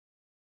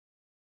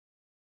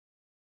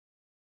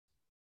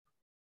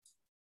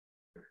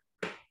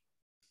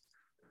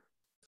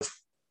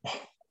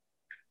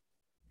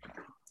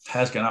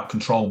Hair's getting out of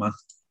control, man.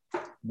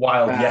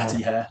 Wild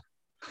Yeti hair.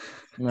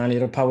 Man,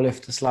 you're a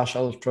powerlifter /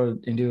 ultra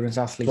endurance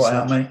athlete. What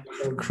out, mate?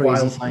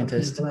 Crazy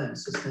scientist.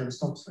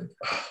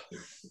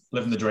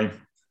 Living the dream.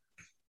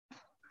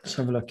 Let's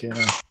have a look here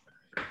now.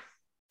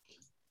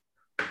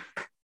 I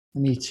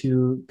need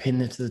to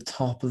pin it to the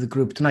top of the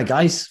group tonight,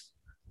 guys.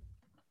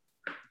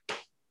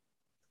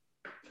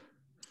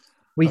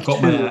 Week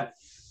two.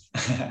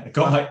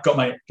 Got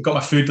my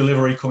food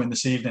delivery coming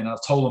this evening.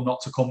 I've told them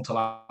not to come till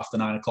after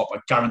 9 o'clock. I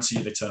guarantee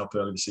you they turn up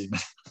early this evening.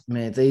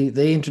 Mate,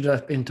 they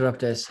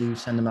interrupt us. You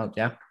send them out,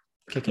 yeah?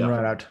 Kick them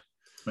right out.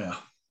 Yeah.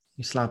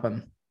 You slap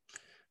them.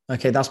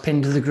 Okay, that's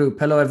pinned to the group.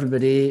 Hello,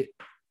 everybody.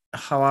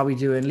 How are we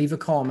doing? Leave a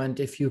comment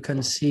if you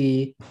can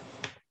see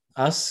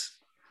us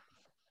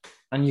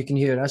and you can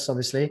hear us,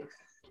 obviously.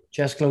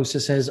 Jess Closer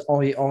says,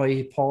 oi,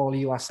 oi, Paul,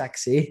 you are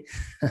sexy.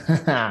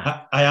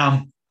 I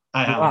am.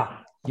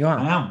 You are.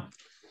 I am.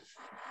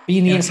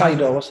 Beanie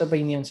Insider. What's the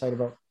Beanie Insider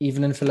about?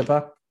 Evening,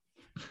 Philippa.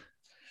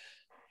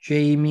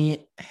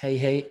 Jamie.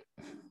 Hey.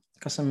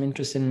 Got some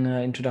interesting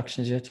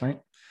introductions here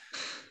tonight.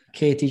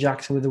 Katie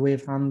Jackson with the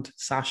wave hand.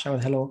 Sasha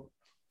with hello.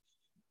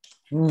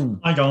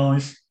 Hi,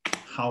 guys.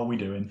 How are we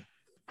doing?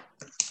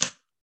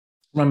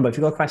 Remember, if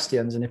you've got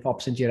questions and it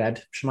pops into your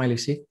head, Shemai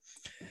Lucy.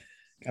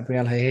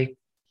 Gabrielle, hey.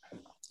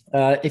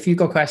 If you've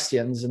got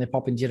questions and they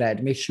pop into your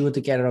head, make sure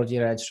to get it out of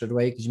your head straight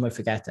away because you might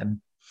forget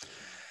them.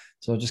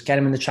 So just get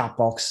them in the chat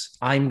box.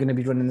 I'm going to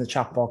be running the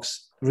chat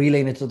box,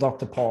 relaying it to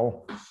Dr.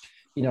 Paul,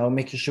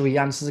 making sure he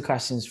answers the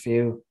questions for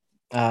you.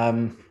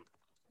 The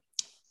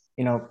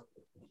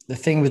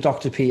thing with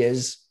Dr. P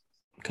is,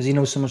 because he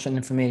knows so much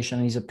information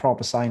and he's a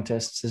proper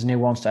scientist, there's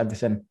nuance to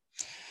everything.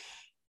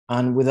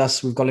 And with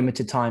us, we've got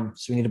limited time.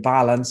 So we need a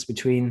balance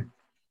between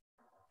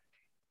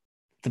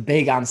the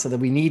big answer that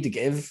we need to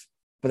give,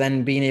 but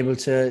then being able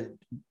to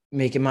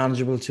make it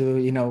manageable to,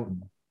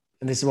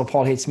 and this is what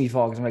Paul hates me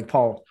for, because I'm like,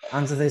 Paul,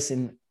 answer this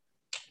in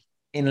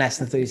less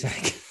than 30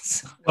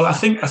 seconds. Well, I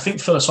think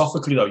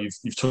philosophically, though,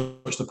 you've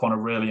touched upon a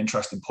really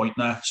interesting point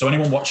there. So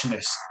anyone watching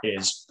this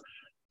is,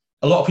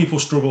 a lot of people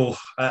struggle.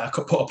 I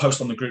put a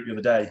post on the group the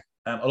other day.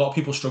 A lot of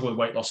people struggle with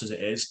weight loss as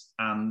it is.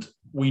 And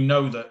we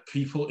know that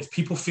if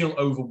people feel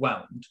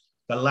overwhelmed,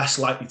 they're less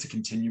likely to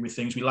continue with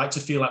things. We like to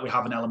feel like we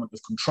have an element of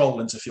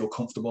control and to feel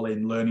comfortable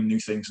in learning new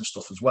things and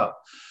stuff as well.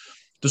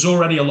 There's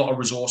already a lot of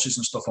resources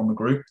and stuff on the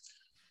group.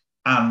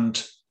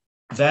 And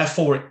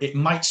therefore, it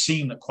might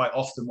seem that quite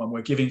often when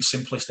we're giving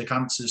simplistic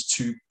answers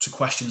to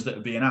questions that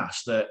are being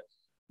asked, that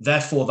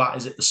therefore that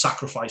is at the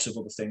sacrifice of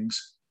other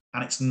things.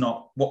 And it's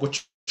not. What we're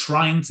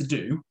trying to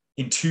do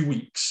in 2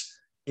 weeks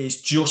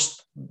is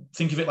just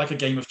think of it like a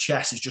game of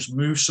chess, is just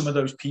move some of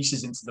those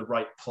pieces into the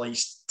right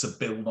place to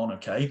build on,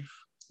 okay?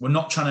 We're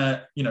not trying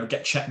to,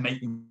 get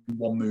checkmate in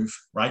one move,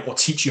 right? Or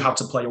teach you how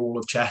to play all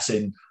of chess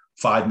in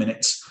 5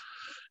 minutes.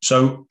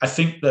 So I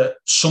think that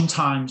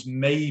sometimes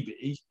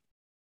maybe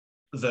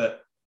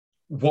that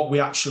what we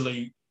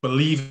actually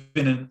believe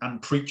in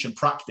and preach and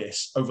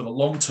practice over the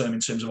long term in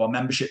terms of our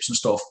memberships and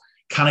stuff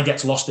kind of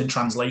gets lost in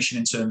translation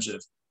in terms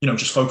of,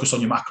 just focus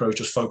on your macros,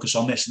 just focus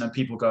on this. And then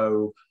people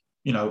go,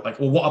 well,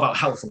 what about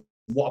health?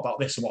 What about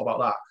this? And what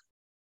about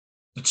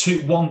that?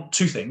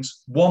 Two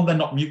things. One, they're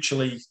not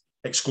mutually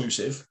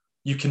exclusive.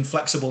 You can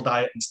flexible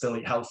diet and still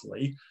eat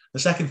healthily. The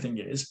second thing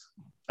is,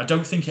 I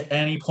don't think at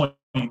any point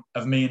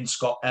of me and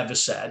Scott ever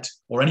said,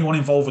 or anyone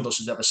involved with us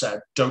has ever said,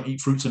 don't eat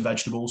fruits and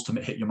vegetables to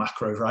hit your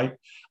macros, right?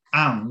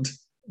 And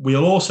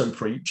we'll also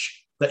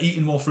preach that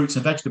eating more fruits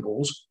and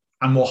vegetables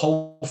and more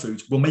whole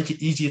foods will make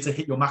it easier to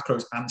hit your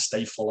macros and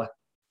stay fuller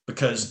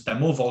because they're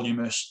more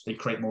voluminous, they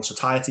create more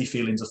satiety,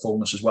 feelings of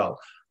fullness as well.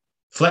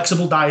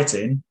 Flexible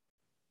dieting,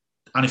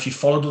 and if you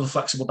follow the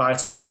flexible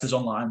dieters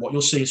online, what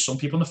you'll see is some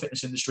people in the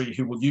fitness industry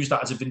who will use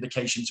that as a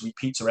vindication to eat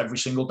pizza every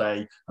single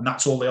day, and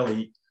that's all they'll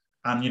eat.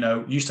 And,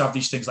 used to have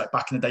these things like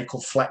back in the day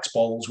called flex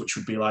bowls, which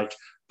would be like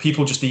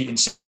people just eating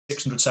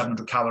 600,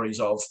 700 calories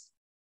of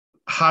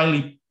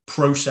highly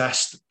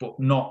processed, but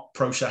not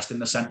processed in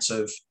the sense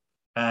of,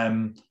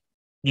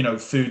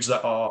 foods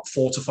that are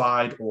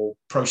fortified, or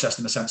processed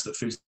in the sense that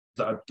foods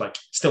that are like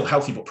still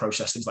healthy, but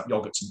processed, things like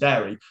yogurts and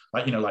dairy,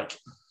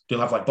 they'll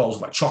have like bowls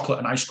of like chocolate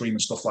and ice cream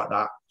and stuff like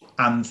that,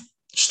 and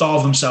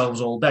starve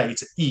themselves all day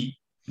to eat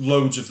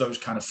loads of those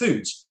kind of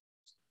foods.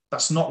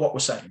 That's not what we're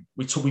saying.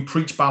 We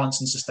preach balance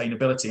and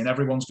sustainability, and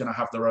everyone's going to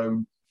have their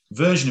own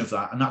version of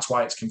that, and that's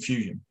why it's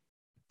confusing.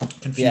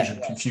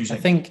 Confusing.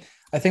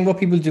 I think what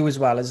people do as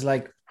well is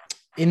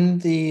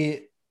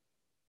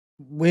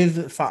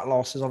with fat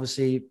loss is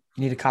obviously you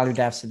need a calorie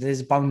deficit.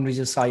 There's boundaries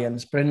of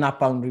science, but in that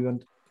boundary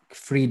and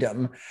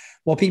freedom,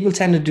 what people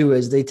tend to do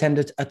is they tend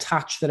to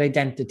attach their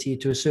identity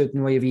to a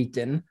certain way of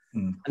eating,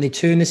 and they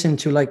turn this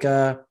into like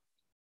a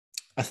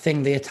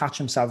thing they attach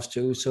themselves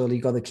to. So you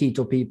got the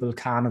keto people,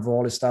 carnivore,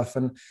 all this stuff,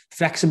 and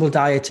flexible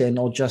dieting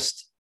or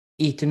just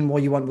eating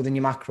what you want within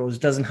your macros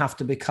doesn't have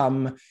to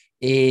become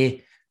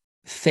a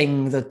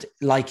thing that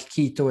like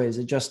keto is.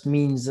 It just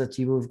means that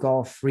you have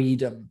got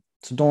freedom.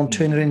 So don't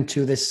turn it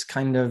into this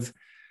kind of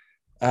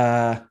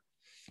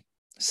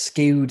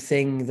skewed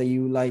thing that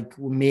you like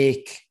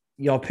make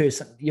your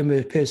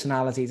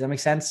personality. Does that make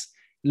sense?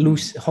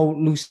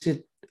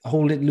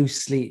 Hold it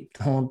loosely.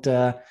 Don't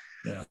the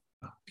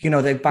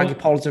baggy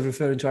pods are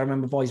referring to. I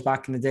remember boys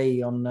back in the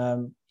day on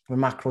when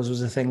macros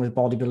was a thing with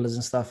bodybuilders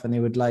and stuff, and they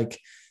would like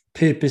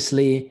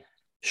purposely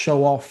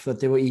show off that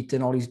they were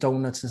eating all these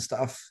donuts and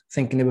stuff,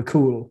 thinking they were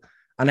cool.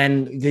 And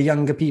then the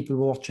younger people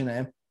were watching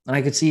it, and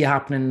I could see it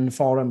happening in the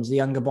forums. The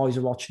younger boys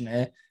were watching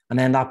it, and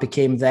then that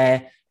became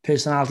their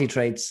personality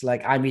traits.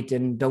 Like, I'm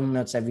eating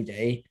donuts every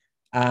day,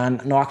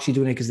 and not actually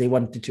doing it because they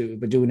wanted to,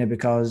 but doing it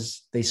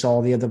because they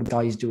saw the other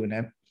guys doing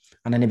it.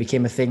 And then it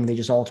became a thing they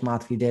just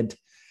automatically did,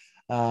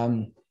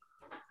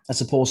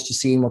 as opposed to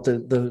seeing what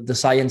the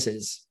science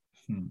is.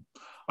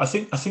 I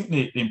think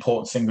the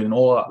important thing in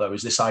all of that, though,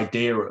 is this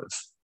idea of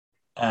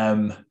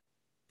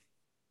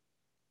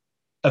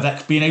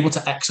being able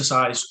to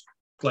exercise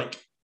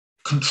like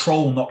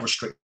control, not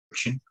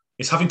restriction.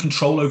 It's having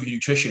control over your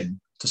nutrition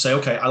to say,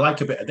 okay, I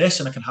like a bit of this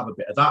and I can have a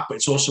bit of that, but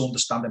it's also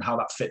understanding how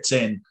that fits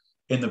in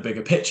the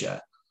bigger picture,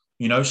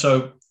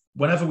 So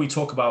whenever we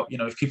talk about,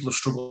 if people have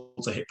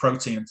struggled to hit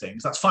protein and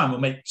things, that's fine. We'll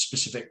make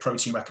specific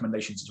protein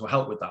recommendations to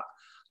help with that.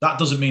 That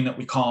doesn't mean that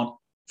we can't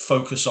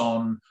focus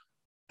on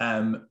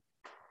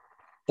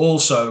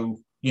also,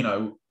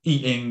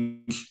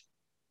 eating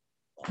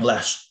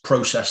less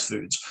processed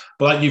foods.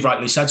 But like you've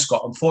rightly said,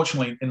 Scott,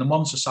 unfortunately, in the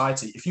modern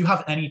society, if you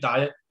have any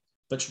diet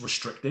that's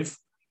restrictive,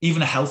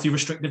 even a healthy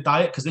restrictive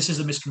diet, because this is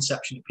a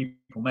misconception that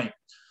people make,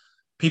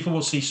 people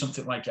will see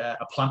something like a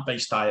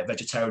plant-based diet,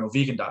 vegetarian or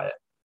vegan diet.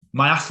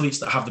 My athletes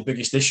that have the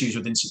biggest issues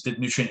with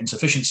nutrient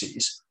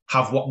insufficiencies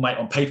have what might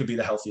on paper be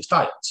the healthiest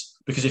diets.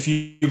 Because if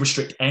you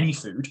restrict any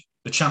food,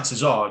 the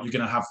chances are you're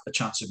going to have a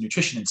chance of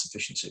nutrition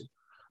insufficiency.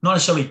 Not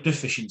necessarily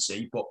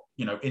deficiency, but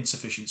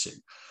insufficiency.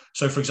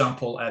 So, for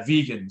example,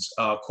 vegans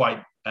are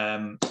quite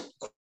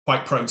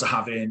prone to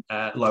having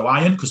low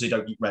iron because they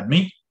don't eat red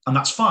meat, and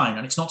that's fine.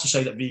 And it's not to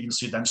say that vegans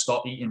should then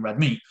start eating red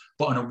meat,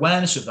 but an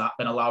awareness of that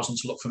then allows them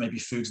to look for maybe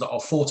foods that are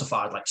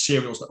fortified, like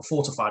cereals that are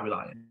fortified with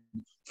iron,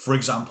 for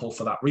example,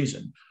 for that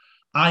reason.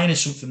 Iron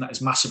is something that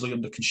is massively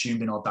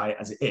underconsumed in our diet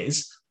as it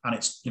is, and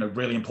it's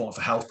really important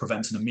for health,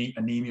 preventing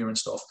anemia and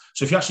stuff.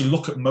 So if you actually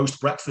look at most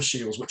breakfast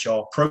cereals which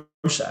are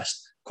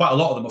processed, quite a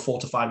lot of them are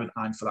fortified with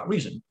iron for that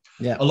reason.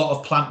 Yeah. A lot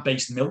of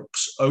plant-based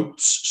milks,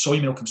 oats,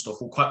 soy milk and stuff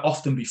will quite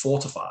often be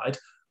fortified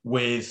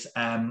with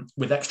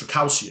extra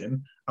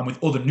calcium and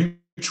with other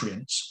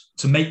nutrients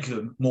to make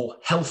them more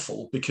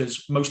healthful,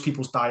 because most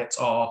people's diets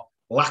are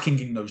lacking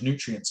in those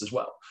nutrients as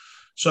well.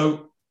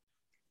 So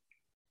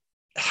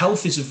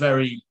health is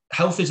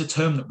a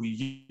term that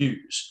we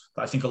use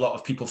that I think a lot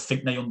of people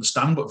think they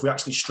understand, but if we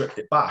actually stripped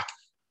it back,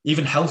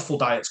 even healthful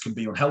diets can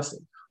be unhealthy.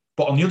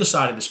 But on the other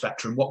side of the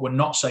spectrum, what we're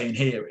not saying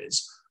here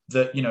is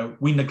that,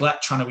 we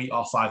neglect trying to eat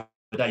our 5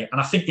 a day.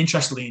 And I think,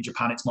 interestingly, in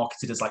Japan, it's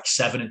marketed as like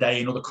 7 a day.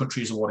 In other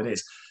countries are what it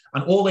is.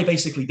 And all they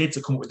basically did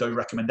to come up with those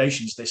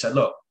recommendations, they said,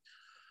 look,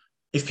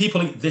 if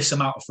people eat this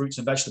amount of fruits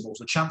and vegetables,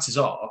 the chances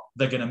are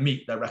they're going to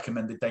meet their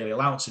recommended daily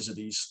allowances of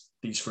these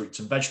fruits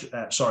and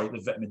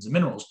the vitamins and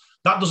minerals.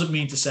 That doesn't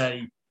mean to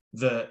say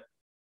that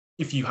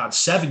if you had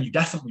 7, you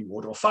definitely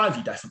would, or 5,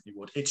 you definitely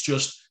would. It's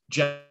just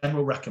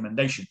general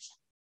recommendations.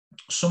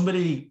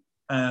 Somebody,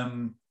 have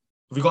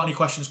we got any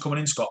questions coming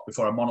in, Scott,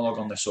 before I monologue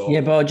on this? Or?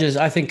 Yeah, but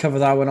I think cover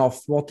that one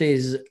off. What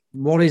is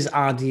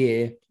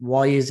RDA?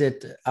 Why is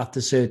it at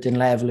the certain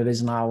level it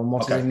is now? And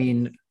what does it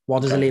mean?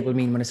 What does the label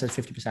mean when it says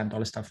 50%, all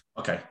this stuff?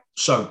 Okay.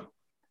 So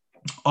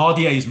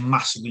RDA is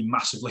massively,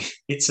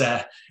 it's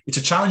a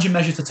challenging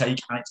measure to take,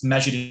 and it's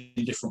measured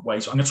in different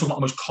ways. So I'm going to talk about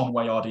the most common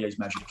way RDA is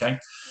measured, okay?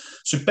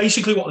 So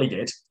basically what they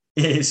did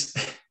is,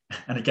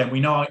 and again, we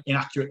know how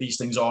inaccurate these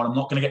things are, and I'm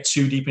not going to get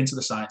too deep into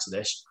the science of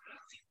this.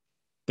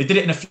 They did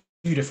it in a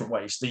few different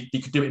ways. They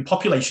could do it in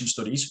population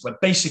studies, where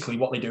basically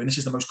what they do, and this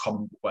is the most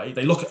common way,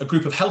 they look at a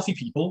group of healthy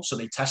people, so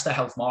they test their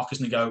health markers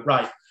and they go,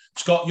 right,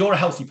 Scott, you're a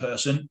healthy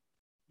person,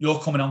 you're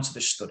coming onto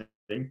this study.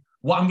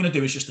 What I'm going to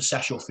do is just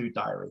assess your food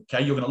diary,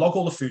 okay? You're going to log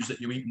all the foods that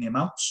you eat and the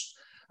amounts,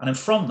 and then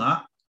from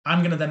that, I'm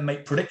going to then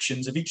make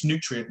predictions of each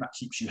nutrient that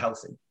keeps you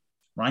healthy,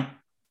 right?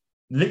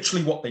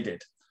 Literally what they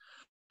did.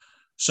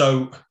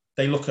 So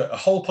they look at a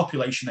whole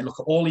population, they look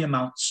at all the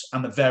amounts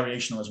and the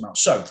variation of those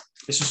amounts. So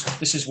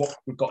this is what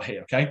we've got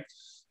here, okay?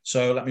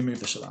 So let me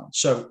move this around.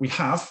 So we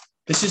have,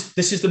 this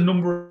is the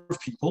number of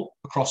people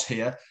across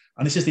here,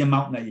 and this is the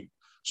amount they eat.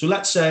 So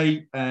let's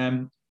say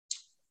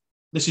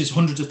this is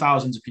hundreds of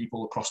thousands of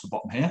people across the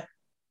bottom here,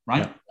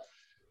 right? Yeah.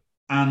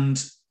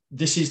 And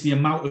this is the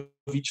amount of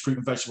each fruit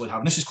and vegetable they have.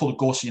 And this is called a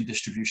Gaussian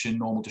distribution,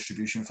 normal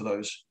distribution for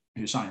those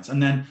who science.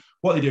 And then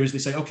what they do is they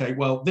say, okay,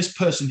 well, this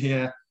person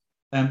here,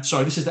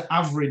 this is the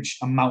average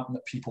amount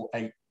that people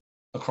ate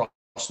across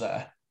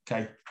there.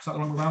 Okay, is that the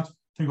wrong way around? I think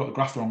we've got the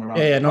graph the wrong way around.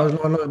 Yeah,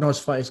 no, it's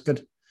fine. It's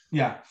good.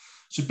 Yeah.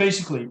 So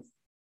basically,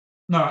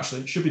 no,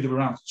 actually, it should be the way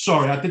around.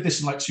 Sorry, I did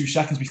this in like 2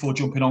 seconds before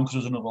jumping on because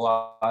there's another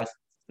live.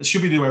 It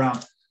should be the way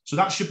around. So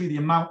that should be the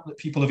amount that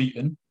people have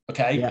eaten,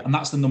 okay? Yeah. And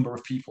that's the number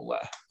of people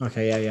there.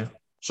 Okay, yeah.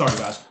 Sorry,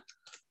 guys.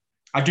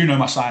 I do know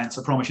my science,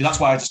 I promise you. That's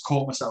why I just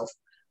caught myself.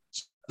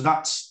 So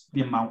that's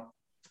the amount.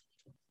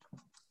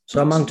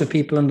 So amount of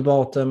people on the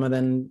bottom, and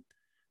then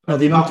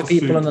the amount of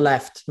people on the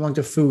left, the amount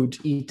of food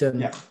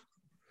eaten. Yeah.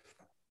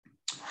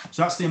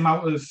 So that's the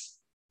amount of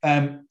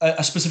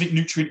a specific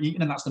nutrient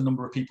eaten, and that's the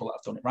number of people that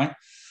have done it, right?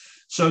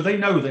 So they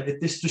know that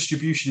if this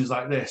distribution is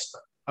like this,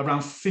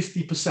 around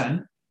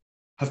 50%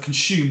 have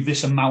consumed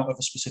this amount of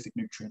a specific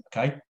nutrient,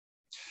 okay?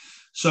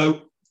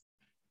 So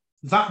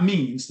that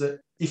means that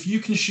if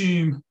you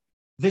consume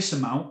this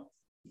amount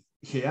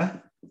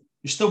here,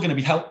 you're still going to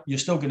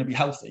be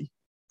healthy,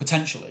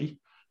 potentially,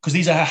 because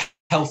these are a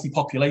healthy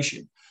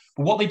population.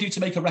 But what they do to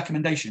make a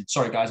recommendation,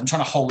 sorry guys, I'm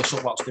trying to hold this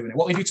up whilst doing it.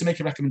 What they do to make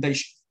a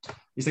recommendation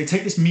is they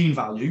take this mean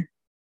value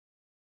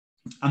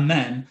and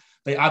then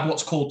they add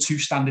what's called 2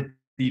 standard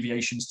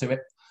deviations to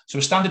it. So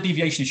a standard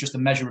deviation is just a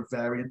measure of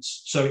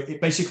variance. So it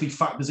basically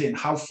factors in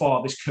how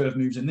far this curve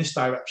moves in this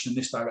direction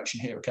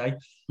here, okay?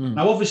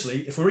 Now,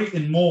 obviously, if we're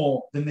eating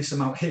more than this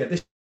amount here,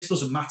 this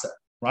doesn't matter,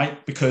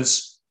 right?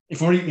 Because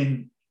if we're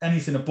eating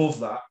anything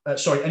above that,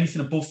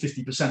 anything above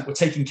 50%, we're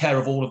taking care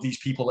of all of these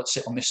people that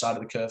sit on this side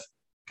of the curve,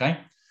 okay?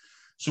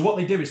 So what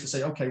they do is to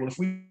say, okay, well, if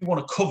we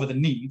want to cover the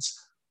needs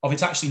of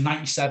it's actually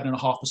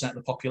 97.5% of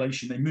the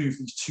population, they move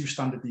these 2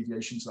 standard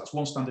deviations. So that's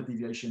 1 standard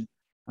deviation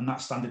and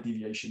that standard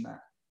deviation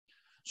there.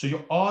 So your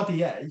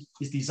RDA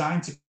is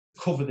designed to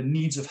cover the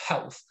needs of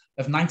health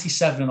of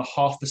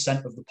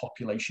 97.5% of the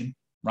population,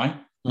 right?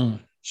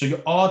 So your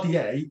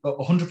RDA,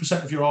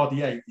 100% of your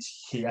RDA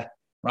is here,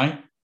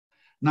 right?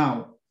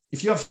 Now,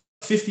 if you have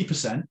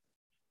 50%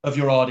 of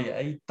your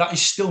RDA, that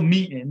is still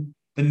meeting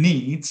the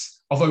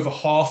needs of over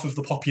half of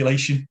the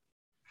population.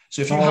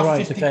 So if you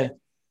have 50,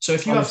 so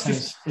if you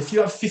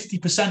have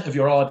 50% of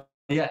your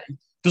RDA,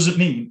 doesn't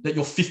mean that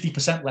you're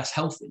 50% less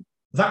healthy.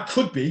 That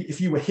could be,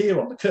 if you were here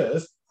on the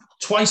curve,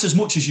 twice as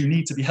much as you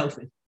need to be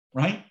healthy,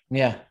 right?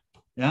 Yeah.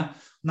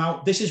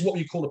 Now, this is what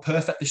you call a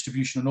perfect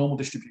distribution, a normal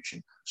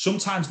distribution.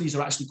 Sometimes these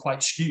are actually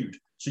quite skewed.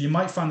 So you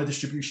might find the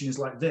distribution is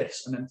like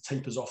this and then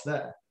tapers off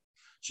there.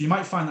 So you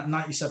might find that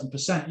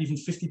 97%, even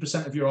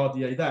 50% of your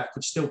RDA there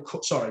could still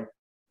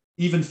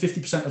even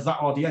 50% of that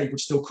RDA would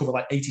still cover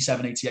like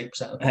 87, 88% of the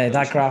population. Hey,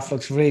 that graph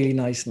looks really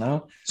nice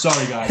now.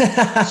 Sorry, guys.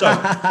 So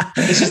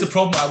this is the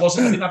problem. I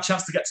didn't have a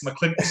chance to get to my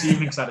clinic this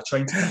evening because I had a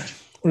train to catch.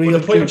 But the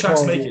point I'm trying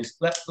to make is,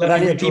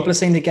 people are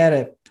saying they get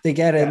it. They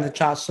get it in the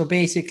chat. So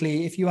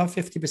basically, if you have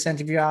 50%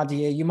 of your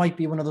RDA, you might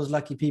be one of those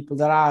lucky people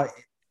that are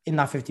in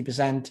that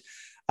 50%.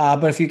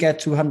 But if you get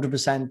to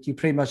 100%, you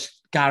pretty much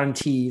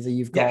guarantee that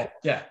you've got.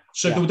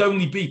 So there would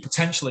only be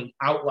potentially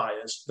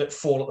outliers that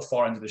fall at the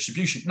far end of the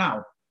distribution.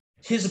 Now,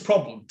 here's the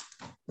problem,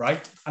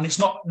 right? And it's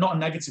not a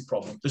negative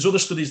problem. There's other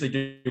studies they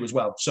do as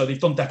well. So they've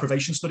done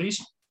deprivation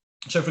studies.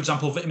 So, for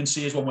example, vitamin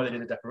C is one where they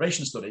did a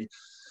deprivation study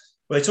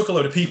where they took a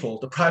load of people,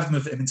 deprived them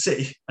of vitamin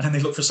C, and then they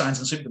looked for signs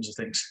and symptoms of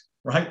things,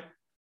 right?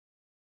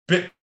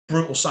 Bit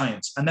brutal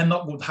science. And then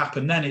what would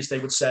happen then is they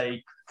would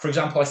say, for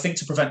example, I think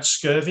to prevent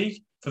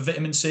scurvy for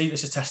vitamin C,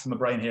 this is testing my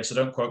brain here, so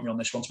don't quote me on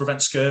this one, to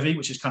prevent scurvy,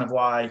 which is kind of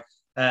why,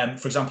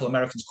 for example,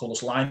 Americans call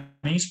us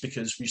limeys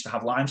because we used to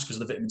have limes because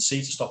of the vitamin C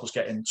to stop us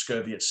getting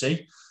scurvy at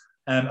sea.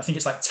 I think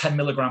it's like 10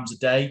 milligrams a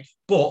day,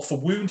 but for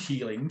wound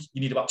healing,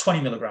 you need about 20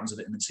 milligrams of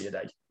vitamin C a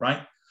day,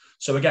 right?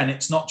 So again,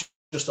 it's not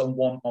just on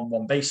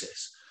one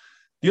basis.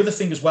 The other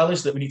thing as well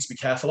is that we need to be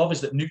careful of is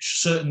that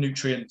certain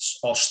nutrients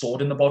are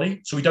stored in the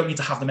body. So we don't need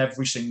to have them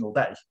every single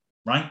day,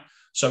 right?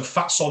 So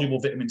fat-soluble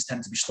vitamins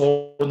tend to be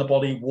stored in the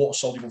body,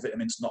 water-soluble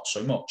vitamins, not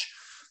so much.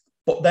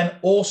 But then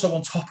also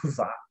on top of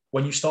that,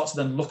 when you start to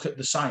then look at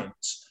the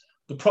science,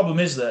 the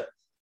problem is that,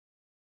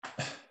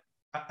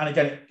 and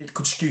again, it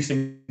could skew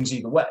things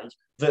either way,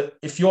 that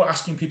if you're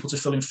asking people to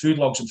fill in food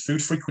logs and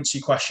food frequency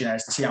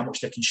questionnaires to see how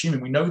much they're consuming,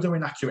 we know they're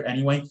inaccurate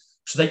anyway.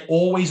 So they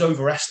always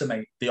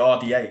overestimate the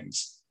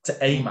RDAs to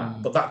aim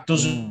at, but that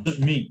doesn't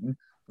mean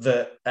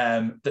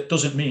that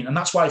doesn't mean, and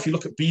that's why if you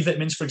look at B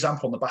vitamins, for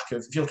example, on the back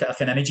of, if you look at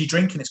like an energy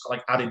drink and it's got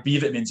like added B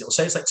vitamins, it'll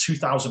say it's like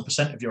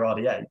 2,000% of your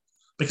RDA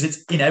because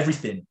it's in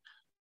everything,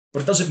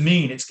 but it doesn't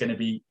mean it's going to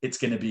be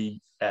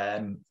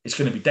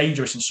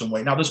dangerous in some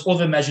way. Now there's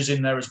other measures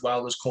in there as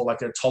well. There's called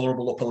like a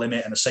tolerable upper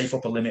limit and a safe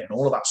upper limit and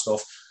all of that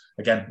stuff.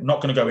 Again, I'm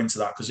not going to go into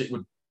that because it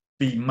would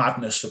be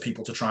madness for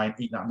people to try and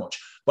eat that much.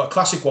 But a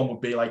classic one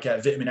would be like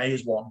vitamin A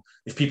is one.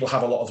 If people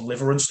have a lot of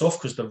liver and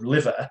stuff, because the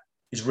liver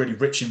is really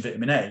rich in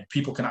vitamin A,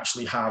 people can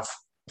actually have,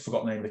 I've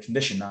forgotten the name of the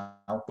condition now,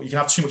 but you can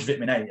have too much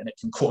vitamin A and it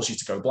can cause you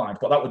to go blind.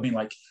 But that would mean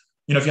like,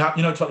 if you have,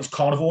 it's like these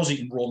carnivores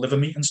eating raw liver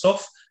meat and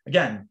stuff.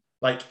 Again,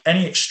 like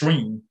any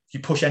extreme, if you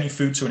push any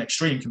food to an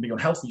extreme can be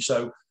unhealthy.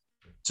 So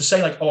to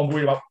say like, I'm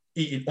worried about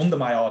eating under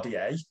my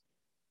RDA,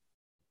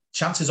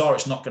 chances are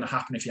it's not going to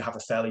happen if you have a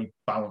fairly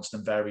balanced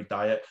and varied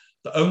diet.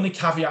 The only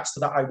caveats to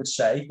that, I would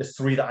say, the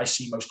 3 that I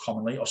see most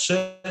commonly are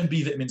certain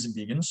B vitamins in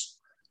vegans,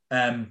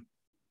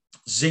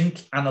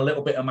 zinc and a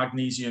little bit of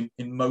magnesium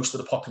in most of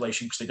the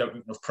population because they don't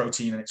eat enough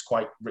protein and it's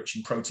quite rich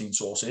in protein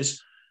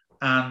sources,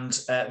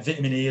 and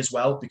vitamin E as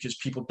well because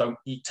people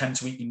tend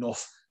to eat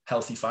enough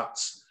healthy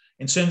fats.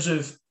 In terms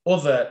of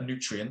other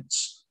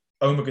nutrients,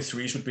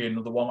 omega-3s would be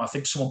another one. I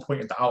think someone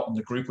pointed that out on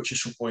the group, which is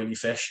from oily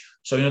fish.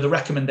 So, the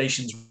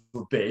recommendations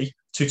would be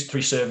 2 to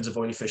 3 servings of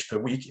oily fish per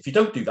week. If you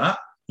don't do that,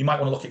 you might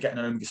want to look at getting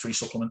an omega-3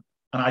 supplement.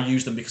 And I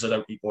use them because I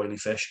don't eat oily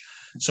fish.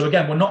 So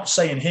again, we're not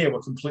saying here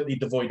we're completely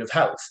devoid of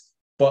health,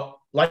 but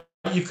like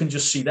you can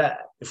just see there,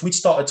 if we'd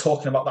started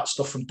talking about that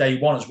stuff from day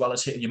one, as well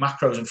as hitting your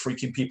macros and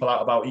freaking people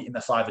out about eating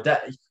their 5 a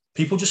day,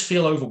 people just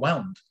feel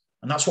overwhelmed.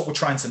 And that's what we're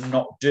trying to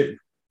not do,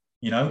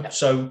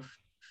 So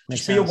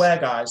just be aware,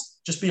 guys.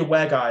 Just be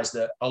aware, guys,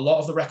 that a lot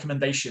of the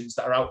recommendations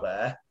that are out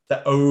there,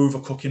 they're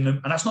overcooking them.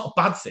 And that's not a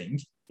bad thing.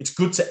 It's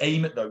good to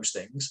aim at those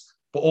things,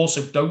 but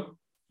also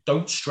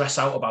don't stress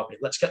out about it.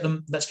 Let's get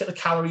the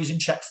calories in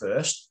check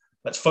first.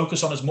 Let's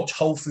focus on as much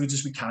whole foods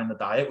as we can in the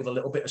diet with a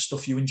little bit of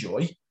stuff you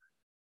enjoy.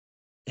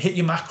 Hit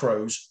your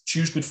macros,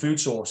 choose good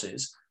food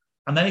sources.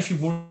 And then if you're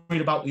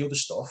worried about the other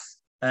stuff,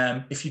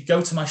 if you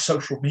go to my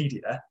social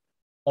media,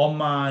 on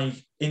my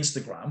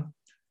Instagram,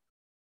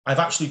 I've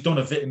actually done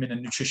a vitamin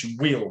and nutrition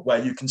wheel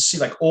where you can see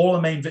like all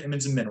the main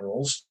vitamins and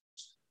minerals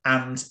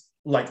and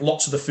like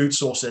lots of the food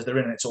sources they're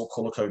in, and it's all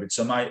color coded.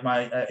 So my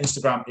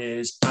Instagram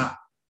is at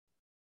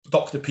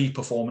Dr. P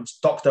Performance,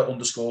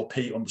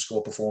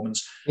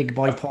 Dr._P_Performance. Big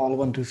boy Paul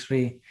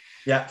 123.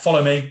 Yeah,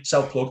 follow me,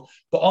 self plug.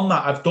 But on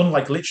that, I've done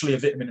like literally a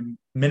vitamin and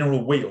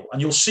mineral wheel,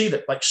 and you'll see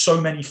that like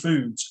so many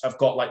foods have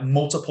got like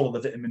multiple of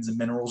the vitamins and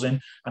minerals in,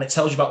 and it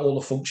tells you about all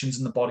the functions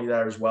in the body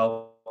there as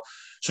well.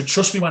 So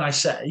trust me when I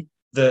say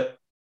that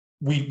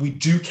we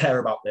do care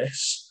about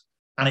this,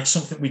 and it's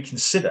something we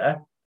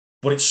consider,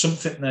 but it's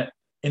something that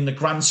in the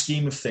grand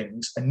scheme of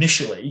things,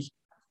 initially,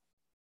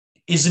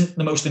 isn't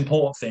the most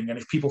important thing. And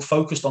if people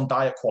focused on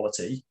diet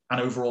quality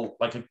and overall,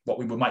 like what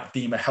we might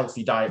deem a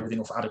healthy diet with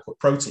enough adequate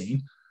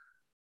protein,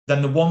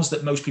 then the ones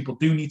that most people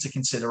do need to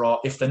consider are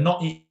if they're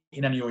not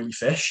eating any oily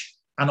fish,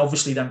 and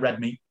obviously then red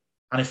meat.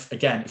 And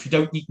if you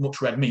don't eat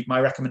much red meat,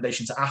 my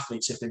recommendation to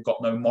athletes, if they've got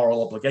no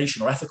moral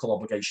obligation or ethical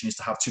obligation, is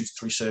to have 2 to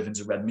 3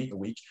 servings of red meat a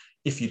week.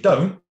 If you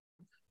don't,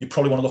 you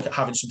probably want to look at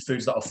having some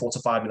foods that are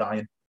fortified with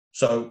iron.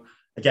 So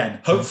again,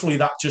 hopefully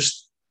that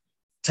just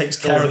takes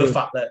care of the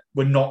fact that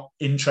we're not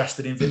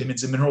interested in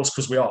vitamins and minerals,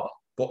 because we are,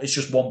 but it's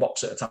just one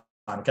box at a time.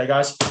 Okay,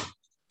 guys?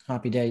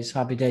 Happy days.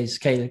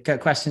 Okay, got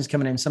questions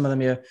coming in. Some of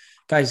them here.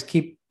 Guys,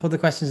 put the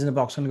questions in the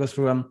box. I'm going to go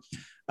through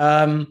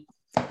them.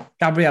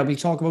 Gabrielle, we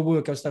talk about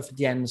workout stuff at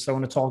the end, so I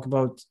want to talk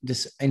about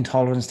this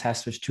intolerance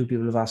test, which 2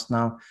 people have asked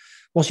now.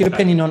 What's your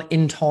opinion on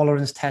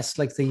intolerance tests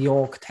like the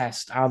York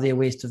test? Are they a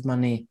waste of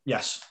money?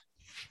 Yes.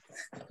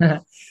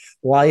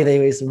 Why are they a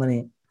waste of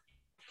money?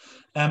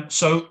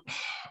 So,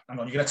 hang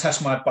on, you're going to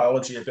test my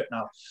biology a bit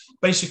now.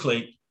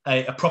 Basically,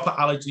 a proper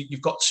allergy,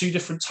 you've got 2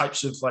 different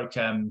types of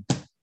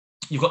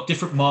you've got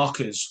different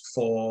markers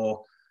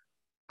for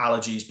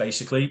allergies,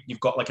 basically. You've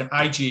got like an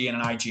IgE and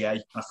an IgA.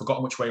 And I've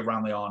forgotten which way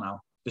around they are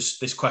now.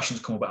 This question's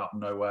come about out of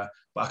nowhere,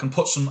 but I can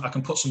put some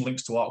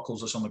links to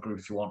articles that's on the group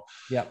if you want.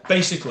 Yeah.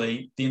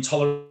 Basically, the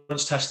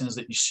intolerance testings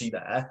that you see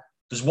there,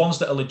 there's ones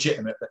that are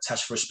legitimate that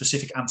test for a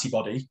specific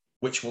antibody,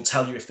 which will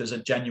tell you if there's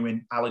a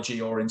genuine allergy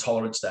or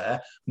intolerance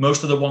there.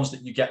 Most of the ones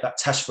that you get that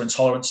test for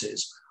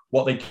intolerances,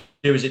 what they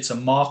do is it's a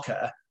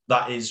marker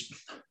that is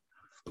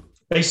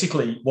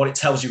basically what it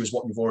tells you is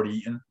what you've already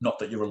eaten, not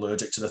that you're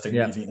allergic to the thing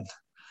that you've eaten.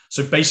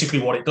 So basically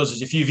what it does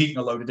is if you've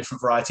eaten a load of different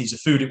varieties of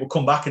food, it will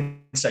come back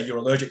and say you're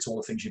allergic to all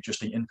the things you've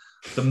just eaten.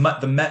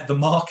 The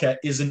marker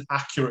isn't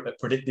accurate at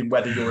predicting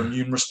whether your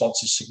immune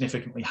response is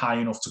significantly high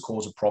enough to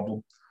cause a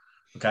problem.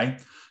 Okay.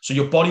 So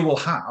your body will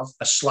have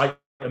a slight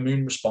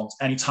immune response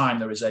anytime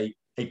there is a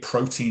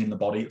protein in the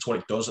body. It's what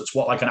it does. It's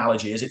what like an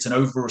allergy is. It's an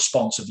over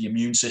response of the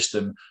immune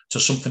system to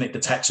something it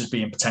detects as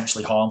being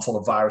potentially harmful,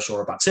 a virus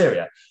or a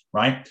bacteria,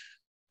 right?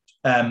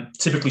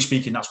 Typically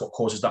speaking, that's what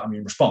causes that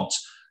immune response.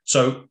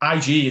 So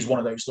IgE is one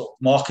of those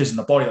markers in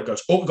the body that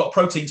goes, oh, we've got a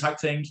protein type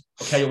thing,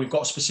 okay, or we've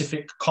got a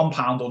specific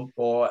compound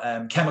or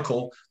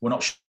chemical we're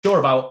not sure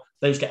about.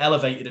 Those get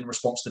elevated in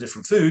response to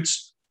different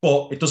foods,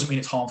 but it doesn't mean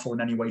it's harmful in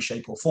any way,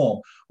 shape, or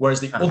form. Whereas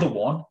the other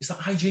one, is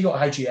that IG or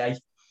IgA?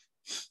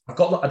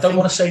 I don't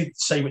want to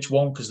say which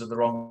one because they're the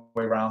wrong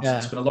way around. Yeah. So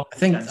it's been a long.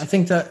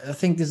 I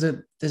think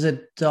there's a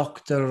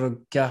doctor or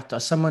gut or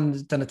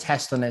someone's done a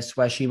test on this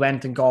where she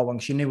went and got one.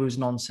 She knew it was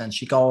nonsense.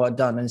 She got it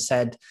done and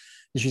said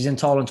she's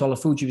intolerant to all the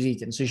food she was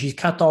eating. So she's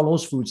cut all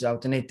those foods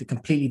out and ate a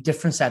completely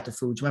different set of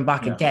foods, went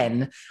back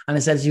again, and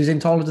it said she was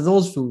intolerant to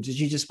those foods. And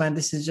she just went,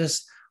 this is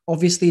just,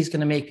 obviously it's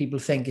going to make people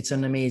think it's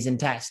an amazing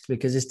test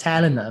because it's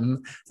telling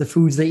them the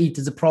foods they eat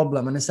is a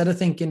problem. And instead of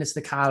thinking it's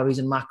the calories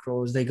and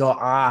macros, they go,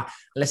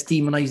 let's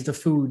demonize the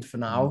food for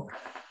now.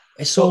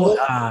 It's so...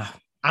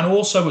 And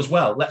also as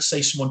well, let's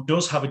say someone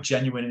does have a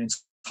genuine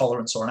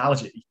intolerance or an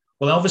allergy.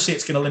 Well, obviously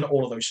it's going to limit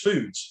all of those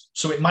foods.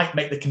 So it might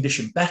make the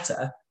condition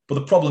better. But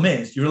the problem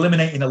is you're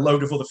eliminating a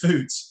load of other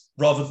foods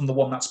rather than the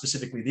one that's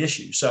specifically the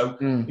issue. So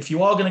if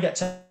you are going to get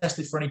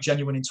tested for any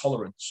genuine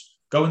intolerance,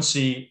 go and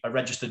see a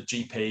registered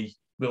GP.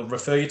 We'll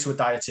refer you to a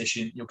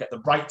dietitian. You'll get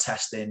the right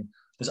testing.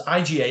 There's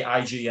IgA,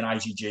 Ig, and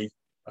IgG.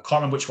 I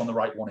can't remember which one the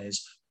right one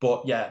is.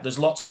 But yeah, there's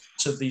lots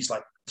of these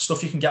like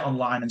stuff you can get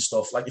online and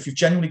stuff. Like if you've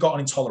genuinely got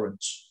an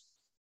intolerance,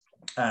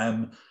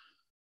 then,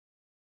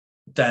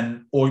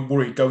 or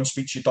worried, go and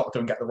speak to your doctor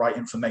and get the right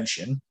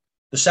information.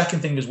 The second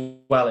thing as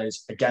well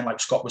is, again, like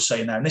Scott was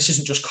saying there, and this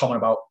isn't just common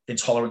about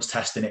intolerance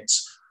testing,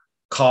 it's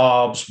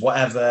carbs,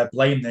 whatever,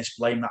 blame this,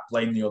 blame that,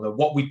 blame the other.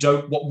 What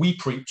we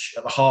preach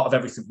at the heart of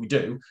everything we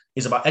do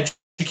is about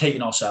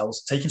educating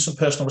ourselves, taking some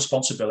personal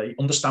responsibility,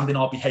 understanding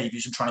our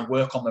behaviors and trying to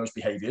work on those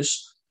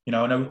behaviors. You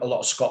know, I know a lot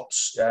of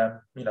Scott's,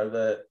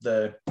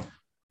 the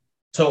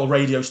Total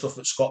Radio stuff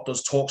that Scott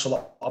does talks a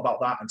lot about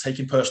that and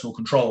taking personal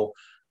control.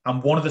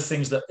 And one of the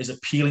things that is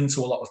appealing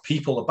to a lot of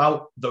people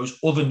about those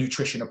other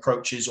nutrition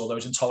approaches or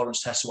those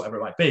intolerance tests or whatever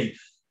it might be,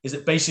 is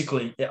that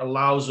basically it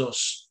allows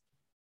us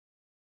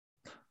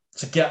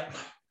to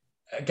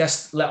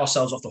let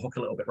ourselves off the hook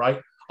a little bit,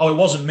 right? Oh, it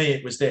wasn't me,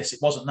 it was this, it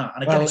wasn't that.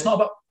 And again, it's not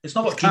about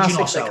judging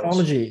ourselves.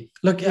 Psychology.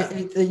 Look,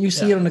 you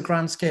see it on a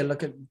grand scale.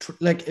 Look at,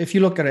 like, if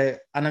you look at it,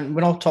 and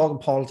we're not talking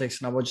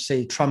politics, and I would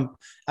say Trump,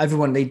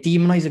 everyone, they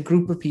demonize a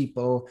group of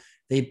people.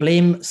 They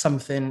blame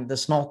something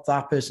that's not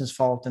that person's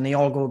fault, and they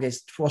all go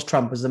against what's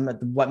Trump, is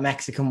the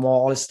Mexican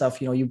war, all this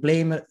stuff. You know, you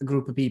blame a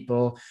group of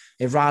people,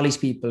 it rallies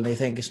people, and they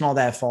think it's not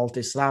their fault,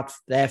 it's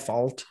their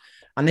fault.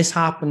 And this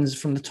happens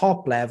from the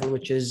top level,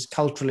 which is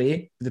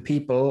culturally the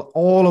people,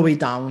 all the way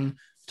down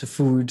to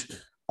food,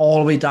 all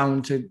the way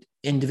down to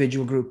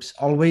individual groups.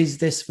 Always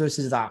this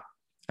versus that.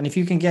 And if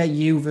you can get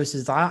you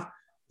versus that,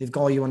 they've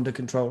got you under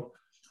control.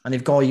 And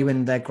they've got you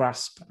in their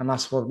grasp. And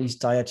that's what these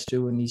diets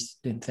do and these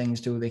things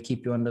do. They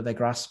keep you under their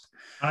grasp.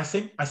 And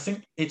I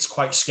think it's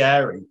quite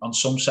scary on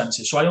some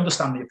senses. So I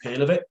understand the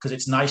appeal of it, because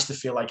it's nice to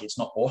feel like it's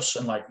not us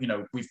and, like, you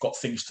know, we've got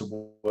things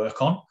to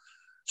work on.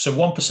 So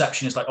one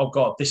perception is like, oh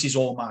God, this is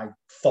all my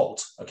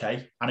fault.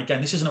 Okay. And again,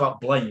 this isn't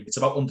about blame. It's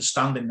about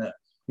understanding that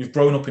we've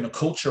grown up in a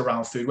culture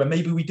around food where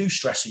maybe we do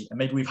stress eat, and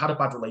maybe we've had a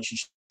bad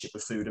relationship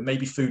with food, and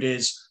maybe food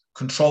is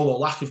control or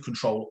lack of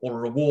control, or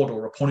a reward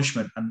or a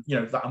punishment, and, you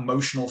know, that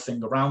emotional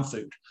thing around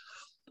food.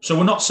 So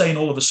we're not saying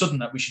all of a sudden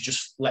that we should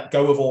just let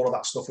go of all of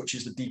that stuff, which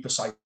is the deeper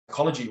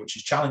psychology, which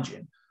is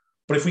challenging.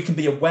 But if we can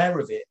be aware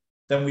of it,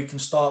 then we can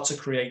start to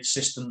create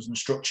systems and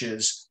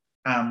structures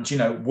and, you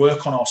know,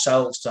 work on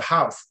ourselves to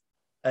have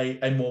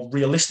a more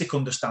realistic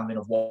understanding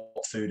of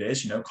what food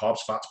is, you know, carbs,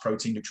 fats,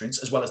 protein,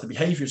 nutrients, as well as the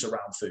behaviors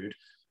around food.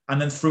 And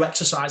then through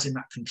exercising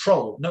that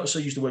control, notice I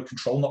use the word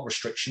control, not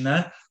restriction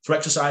there, through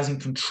exercising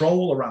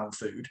control around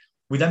food,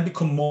 we then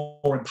become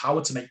more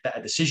empowered to make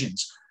better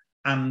decisions.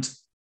 And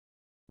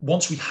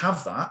once we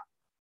have that,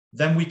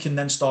 then we can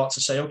then start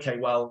to say, okay,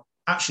 well,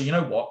 actually, you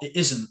know what? It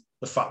isn't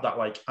the fact that,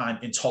 like, I'm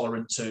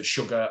intolerant to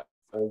sugar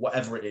or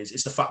whatever it is.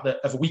 It's the fact that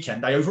of a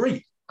weekend I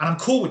overeat. And I'm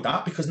cool with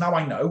that, because now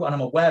I know and I'm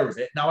aware of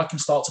it. Now I can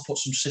start to put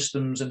some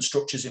systems and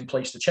structures in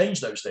place to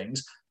change those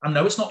things. And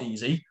no, it's not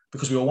easy,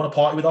 because we all want to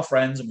party with our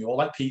friends and we all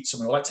like pizza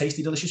and we all like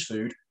tasty, delicious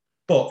food.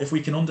 But if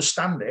we can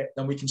understand it,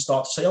 then we can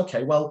start to say,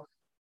 okay, well,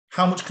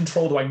 how much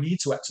control do I need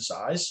to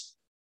exercise?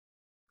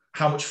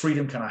 How much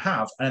freedom can I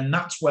have? And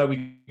that's where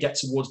we get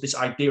towards this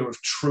idea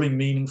of truly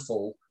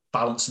meaningful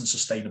balance and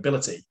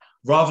sustainability,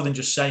 rather than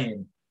just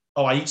saying,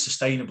 oh, I eat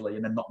sustainably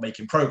and then not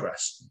making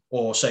progress,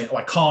 or saying, oh,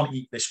 I can't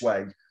eat this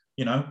way.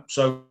 You know,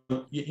 so,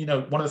 you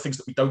know, one of the things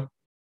that we don't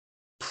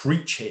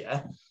preach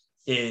here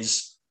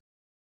is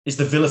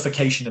the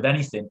vilification of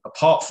anything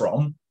apart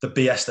from the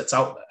BS that's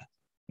out there,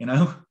 you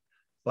know,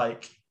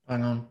 like.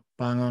 Bang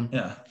on.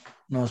 Yeah.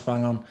 No, it's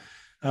bang on.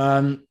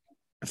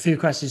 A few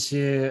questions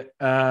here.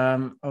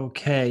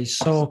 Okay.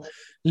 So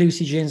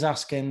Lucy Jane's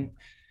asking,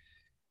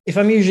 if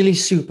I'm usually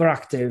super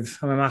active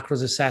and my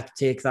macros are set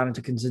to take that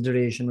into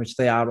consideration, which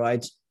they are,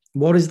 right?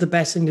 What is the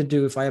best thing to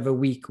do if I have a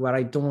week where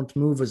I don't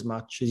move as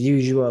much as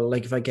usual,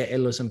 like if I get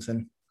ill or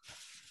something?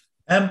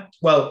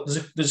 Well,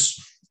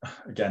 there's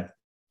again,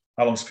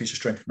 how long's a piece of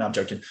string? No, I'm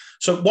joking.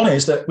 So one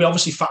is that we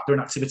obviously factor in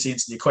activity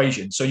into the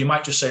equation. So you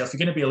might just say, if you're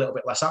going to be a little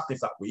bit less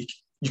active that week,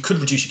 you could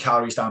reduce your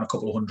calories down a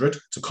couple of hundred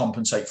to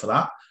compensate for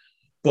that.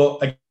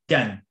 But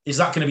again, is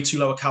that going to be too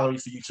low a calorie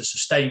for you to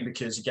sustain?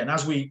 Because again,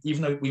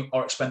 even though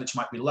our expenditure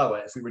might be lower,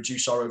 if we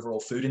reduce our overall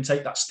food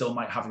intake, that still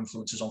might have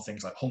influences on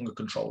things like hunger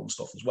control and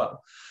stuff as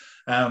well.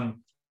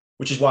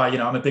 Which is why, you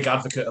know, I'm a big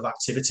advocate of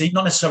activity,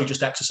 not necessarily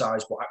just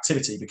exercise, but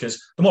activity,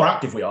 because the more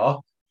active we are,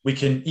 we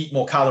can eat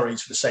more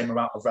calories for the same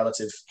amount of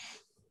relative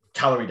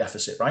calorie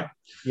deficit, right?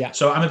 Yeah.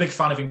 So I'm a big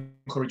fan of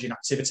encouraging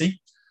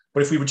activity.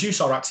 But if we reduce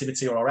our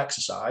activity or our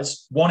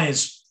exercise, one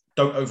is,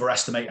 don't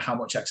overestimate how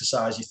much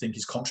exercise you think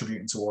is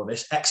contributing to all of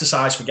this.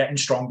 Exercise for getting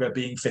stronger,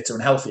 being fitter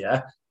and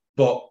healthier,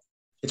 but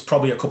it's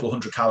probably a couple of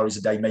hundred calories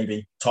a day,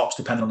 maybe tops,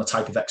 depending on the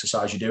type of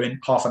exercise you're doing.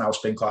 Half an hour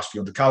spin class,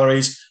 few hundred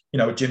calories. You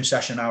know, a gym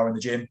session, an hour in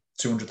the gym,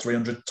 200,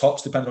 300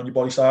 tops, depending on your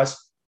body size.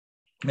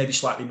 Maybe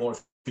slightly more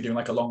if you're doing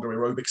like a longer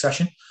aerobic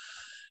session.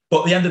 But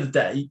at the end of the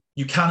day,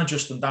 you can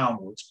adjust them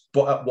downwards,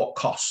 but at what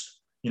cost?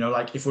 You know,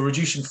 like if we're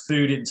reducing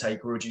food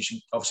intake, we're reducing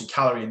obviously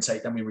calorie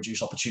intake, then we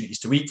reduce opportunities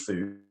to eat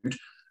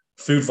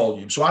food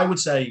volume. So I would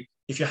say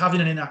if you're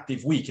having an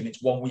inactive week and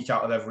it's 1 week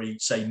out of every,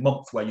 say,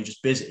 month where you're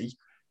just busy,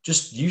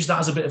 just use that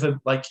as a bit of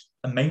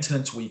a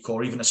maintenance week,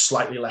 or even a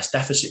slightly less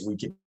deficit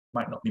week. It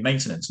might not be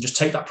maintenance. And just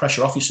take that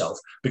pressure off yourself,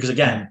 because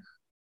again,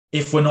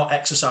 if we're not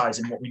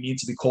exercising, what we need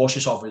to be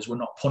cautious of is we're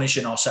not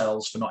punishing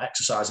ourselves for not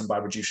exercising by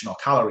reducing our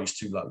calories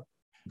too low.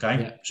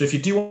 Okay. Yeah. So if you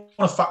do want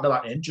to factor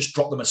that in, just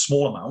drop them a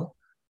small amount.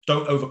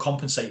 Don't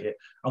overcompensate it.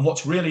 And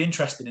what's really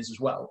interesting is as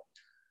well,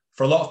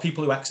 for a lot of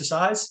people who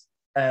exercise,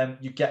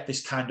 you get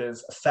this kind of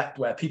effect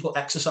where people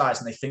exercise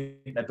and they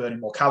think they're burning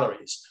more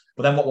calories.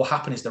 But then what will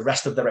happen is the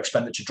rest of their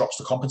expenditure drops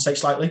to compensate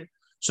slightly.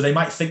 So they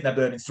might think they're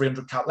burning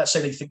 300 calories. Let's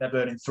say they think they're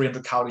burning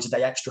 300 calories a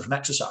day extra from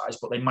exercise,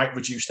 but they might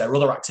reduce their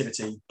other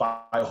activity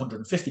by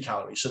 150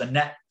 calories. So the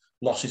net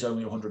loss is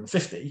only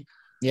 150.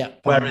 Yeah.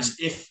 Whereas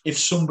if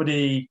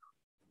somebody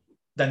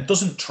then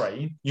doesn't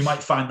train, you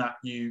might find that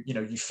you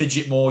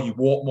fidget more, you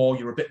walk more,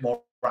 you're a bit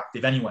more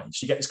active anyway.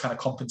 So you get this kind of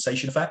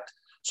compensation effect.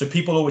 So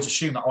people always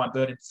assume that, I'm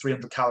burning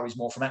 300 calories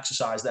more from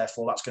exercise,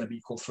 therefore that's going to be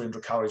equal to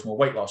 300 calories more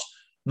weight loss.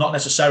 Not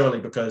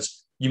necessarily,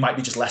 because you might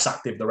be just less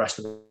active the rest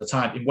of the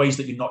time in ways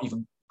that you're not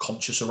even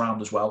conscious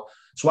around as well.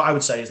 So what I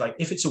would say is, like,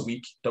 if it's a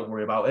week, don't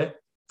worry about it.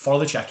 Follow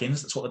the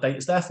check-ins. That's what the data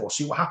is there for.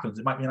 See what happens.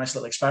 It might be a nice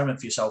little experiment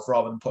for yourself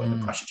rather than putting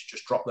the pressure to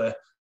just drop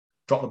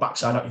the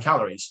backside out your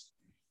calories.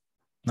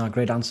 No,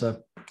 great answer,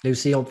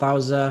 Lucy. Hope that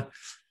was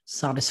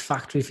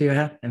satisfactory for you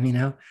here. Let me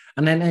know.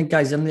 And then,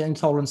 guys, on the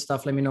intolerance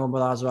stuff, let me know about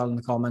that as well in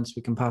the comments.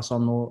 We can pass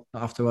on more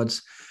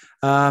afterwards.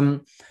 Okay,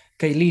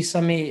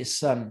 Lisa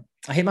Mason.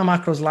 I hit my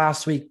macros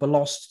last week, but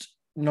lost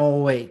no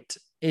weight.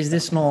 Is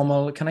this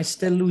normal? Can I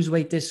still lose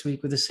weight this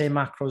week with the same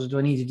macros, or do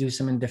I need to do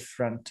something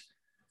different?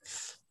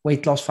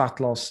 Weight loss,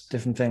 fat loss,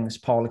 different things.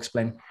 Paul,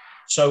 explain.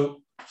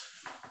 So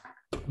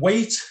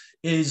weight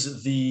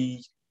is the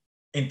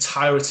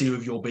entirety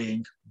of your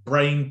being: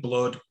 brain,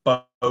 blood,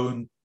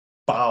 bone,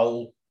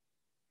 bowel,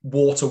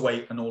 water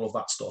weight, and all of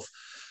that stuff.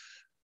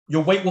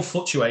 Your weight will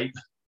fluctuate,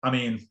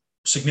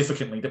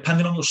 significantly,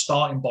 depending on your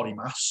starting body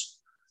mass.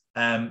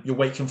 Your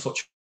weight can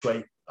fluctuate.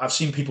 I've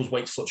seen people's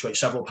weights fluctuate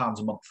several pounds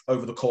a month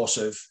over the course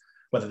of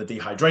whether they're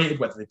dehydrated,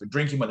 whether they've been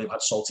drinking, whether they've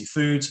had salty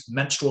foods.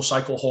 Menstrual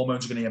cycle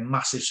hormones are going to be a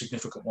massive,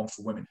 significant one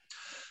for women.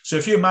 So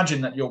if you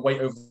imagine that your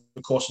weight over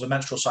the course of the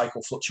menstrual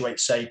cycle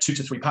fluctuates, say, 2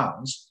 to 3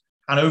 pounds,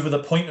 and over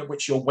the point at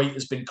which your weight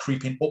has been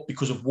creeping up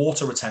because of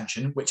water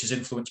retention, which is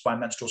influenced by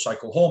menstrual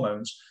cycle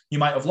hormones, you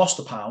might have lost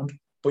a pound,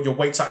 but your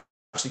weight's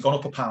actually gone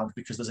up a pound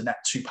because there's a net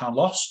 2 pound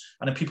loss.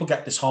 And then people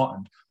get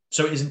disheartened.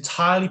 So it is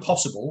entirely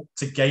possible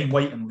to gain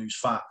weight and lose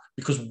fat,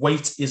 because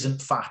weight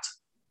isn't fat,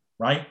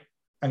 right?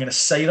 I'm going to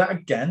say that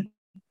again.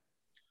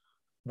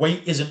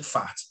 Weight isn't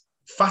fat.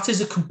 Fat is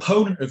a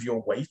component of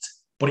your weight,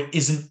 but it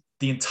isn't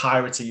the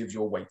entirety of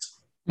your weight,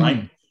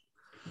 right?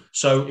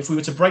 So if we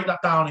were to break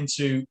that down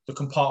into the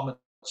compartments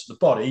of the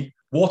body,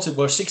 water,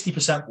 we're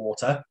 60%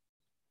 water.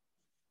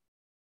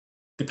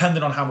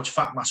 Depending on how much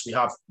fat mass we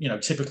have,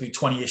 typically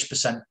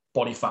 20-ish%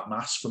 body fat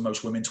mass for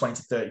most women, 20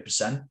 to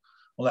 30%,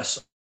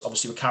 unless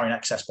obviously we're carrying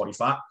excess body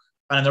fat.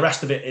 And then the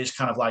rest of it is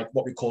kind of like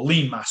what we call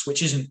lean mass,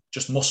 which isn't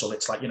just muscle.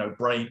 It's like,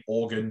 brain,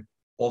 organ,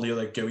 all the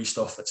other gooey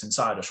stuff that's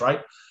inside us,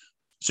 right?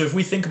 So if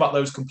we think about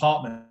those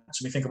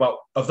compartments, and we think about,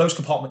 of those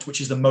compartments, which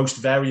is the most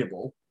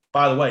variable,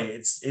 by the way,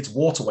 it's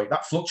water weight.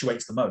 That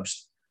fluctuates the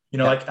most.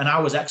 Like an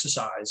hour's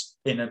exercise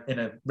in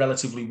a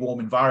relatively warm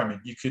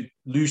environment, you could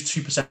lose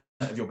 2%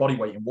 of your body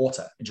weight in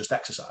water in just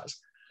exercise.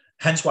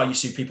 Hence why you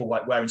see people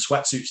like wearing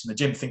sweatsuits in the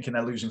gym thinking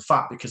they're losing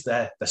fat because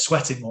they're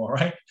sweating more,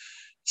 right?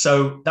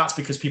 So that's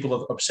because people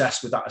are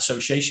obsessed with that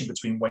association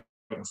between weight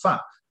and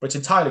fat. But it's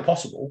entirely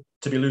possible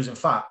to be losing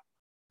fat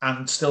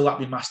and still that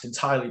be masked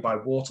entirely by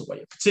water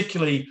weight,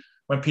 particularly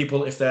when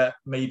people, if they're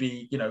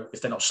maybe,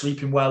 if they're not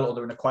sleeping well or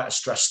they're in quite a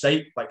stress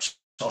state, like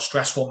our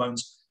stress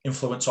hormones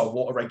influence our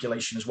water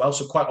regulation as well.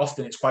 So quite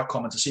often it's quite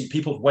common to see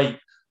people's weight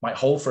might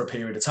hold for a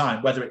period of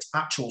time, whether it's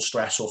actual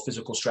stress or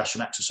physical stress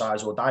from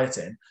exercise or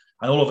dieting,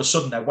 and all of a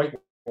sudden their weight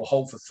will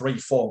hold for 3,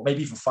 4,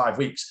 maybe even 5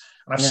 weeks.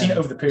 And I've seen it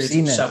over the periods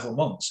of several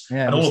months.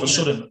 Yeah, and all of a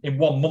sudden, in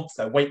 1 month,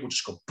 their weight will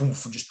just go boom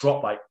and just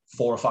drop like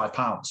 4 or 5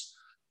 pounds.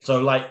 So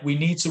like we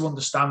need to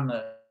understand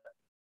that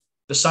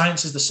the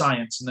science is the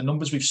science, and the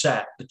numbers we've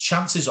set, the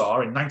chances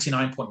are in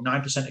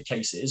 99.9% of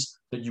cases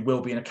that you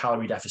will be in a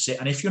calorie deficit.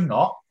 And if you're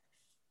not,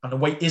 and the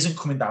weight isn't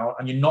coming down,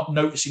 and you're not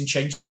noticing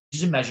changes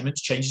in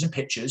measurements, changes in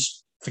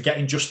pictures,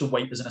 forgetting just the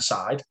weight as an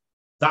aside,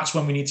 that's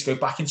when we need to go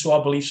back into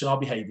our beliefs and our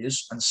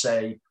behaviors and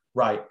say,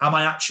 right, am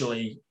I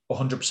actually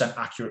 100%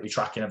 accurately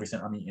tracking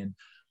everything I'm eating?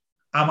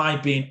 Am I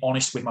being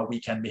honest with my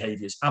weekend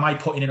behaviors? Am I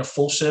putting in a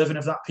full serving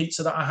of that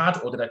pizza that I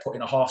had, or did I put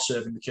in a half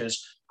serving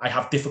because I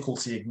have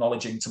difficulty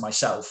acknowledging to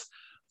myself?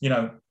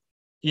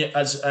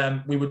 As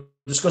we were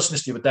discussing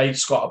this the other day,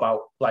 Scott,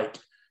 about like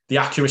the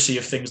accuracy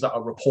of things that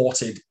are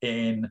reported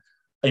in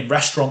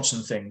restaurants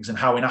and things and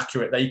how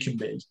inaccurate they can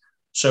be.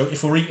 So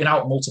if we're eating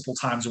out multiple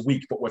times a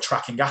week, but we're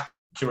tracking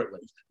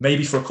accurately,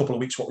 maybe for a couple of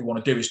weeks, what we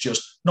want to do is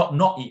just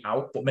not eat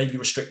out, but maybe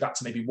restrict that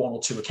to maybe 1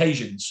 or 2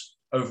 occasions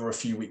over a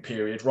few week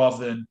period,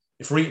 rather than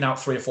if we're eating out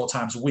 3 or 4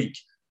 times a week,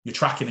 you're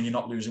tracking and you're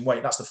not losing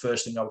weight. That's the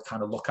first thing I would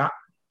kind of look at,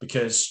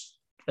 because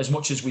as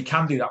much as we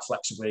can do that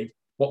flexibly,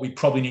 what we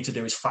probably need to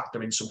do is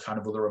factor in some kind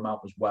of other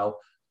amount as well.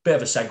 Bit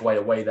of a segue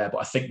away there, but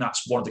I think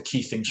that's one of the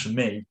key things for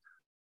me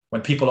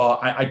when people are,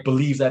 I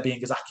believe they're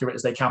being as accurate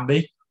as they can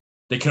be,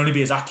 They can only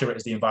be as accurate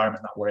as the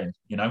environment that we're in,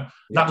 you know?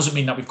 That doesn't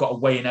mean that we've got to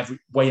weigh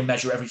and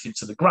measure everything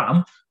to the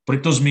gram, but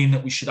it does mean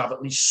that we should have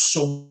at least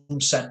some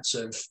sense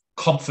of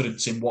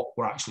confidence in what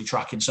we're actually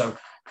tracking. So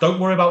don't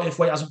worry about if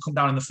weight hasn't come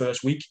down in the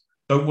first week.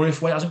 Don't worry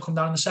if weight hasn't come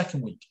down in the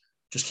second week.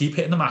 Just keep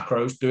hitting the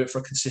macros, do it for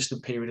a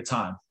consistent period of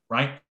time,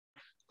 right?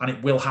 And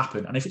it will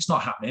happen. And if it's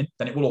not happening,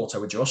 then it will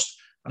auto-adjust.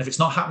 And if it's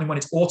not happening when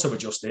it's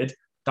auto-adjusted,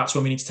 that's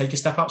when we need to take a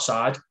step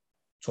outside.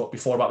 Talked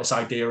before about this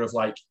idea of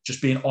like just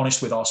being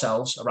honest with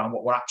ourselves around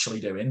what we're actually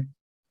doing.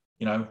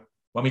 You know,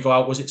 when we go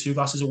out, was it 2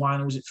 glasses of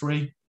wine or was it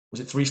 3?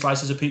 Was it 3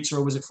 slices of pizza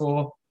or was it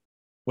 4?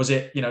 Was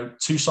it,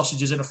 2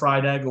 sausages and a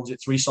fried egg, or was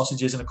it 3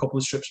 sausages and a couple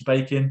of strips of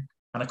bacon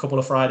and a couple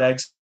of fried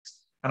eggs?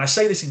 And I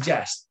say this in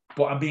jest,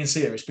 but I'm being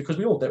serious because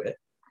we all do it,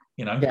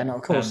 Yeah, no,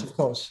 of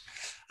course.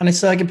 And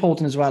it's like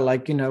important as well.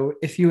 Like,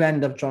 if you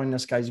end up joining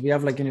us, guys, we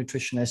have like a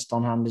nutritionist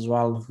on hand as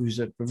well,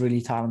 who's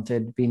really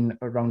talented, been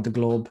around the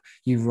globe,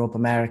 Europe,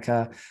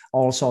 America,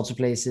 all sorts of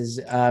places,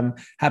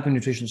 helping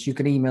nutritionists. You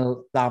can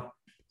email that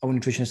our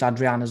nutritionist,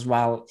 Adrienne, as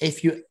well.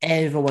 If you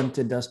ever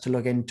wanted us to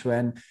look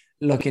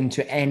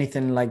into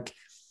anything like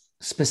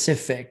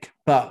specific,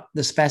 but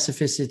the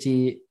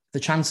specificity, the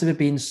chance of it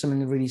being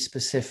something really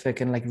specific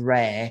and like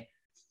rare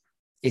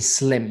is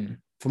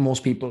slim for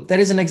most people. There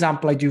is an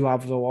example I do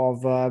have though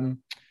of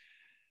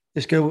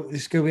this girl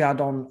we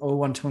had on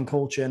 012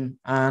 coaching,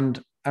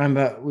 and I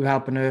remember we were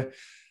helping her,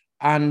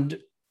 and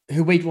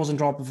her weight wasn't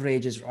dropping for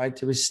ages,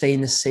 right? It was staying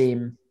the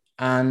same,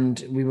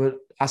 and we were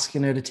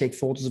asking her to take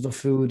photos of her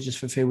food just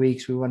for a few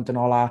weeks. We went and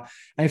all that,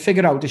 and I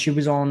figured out that she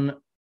was on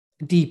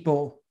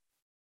Depot,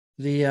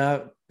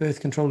 the birth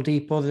control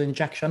Depot, the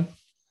injection.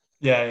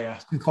 Yeah.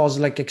 It can cause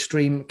like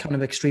extreme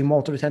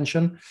water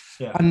retention.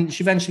 Yeah. And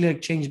she eventually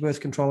changed birth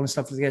control and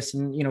stuff like this,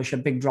 and she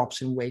had big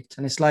drops in weight.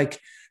 And it's like,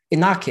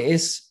 in that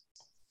case,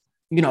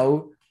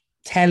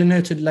 telling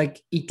her to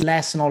like eat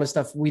less and all this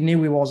stuff, we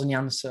knew it wasn't the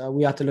answer.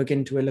 We had to look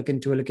into it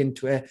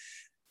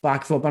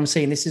back and forth. But I'm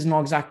saying this is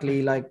not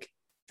exactly like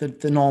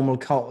the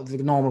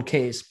normal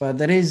case, but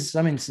there is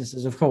some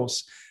instances, of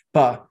course.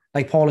 But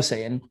like Paul is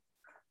saying,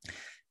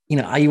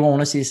 are you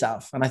honest with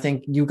yourself? And I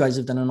think you guys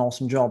have done an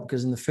awesome job,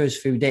 because in the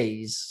first few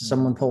days,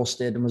 someone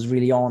posted and was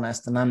really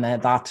honest, and then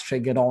that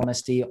triggered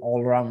honesty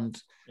all around.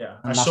 Yeah,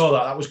 I saw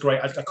that. That was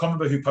great. I can't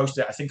remember who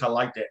posted it. I think I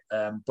liked it.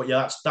 But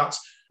yeah, that's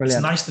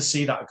it's nice to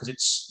see that, because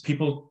it's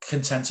people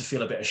can tend to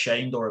feel a bit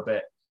ashamed or a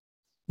bit.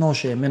 No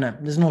shame in it.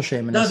 There's no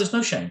shame in it. No, there's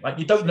no shame. Like,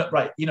 you don't know,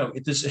 right?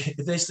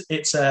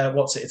 It's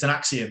an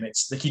axiom.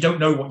 It's like you don't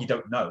know what you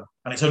don't know,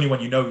 and it's only when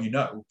you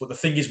know. But the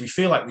thing is, we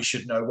feel like we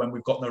should know when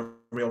we've got no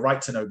real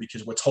right to know,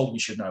 because we're told we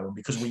should know, and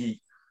because we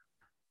eat.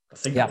 I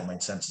think that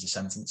made sense as a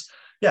sentence.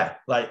 Yeah,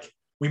 like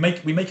we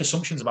make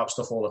assumptions about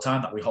stuff all the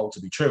time that we hold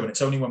to be true, and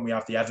it's only when we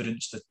have the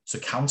evidence to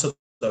counter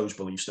those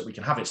beliefs that we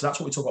can have it. So that's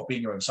what we talk about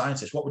being your own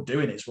scientist. What we're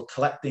doing is we're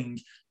collecting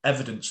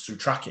evidence through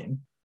tracking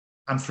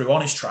and through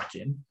honest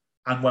tracking.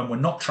 And when we're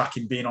not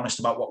tracking, being honest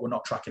about what we're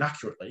not tracking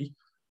accurately,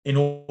 in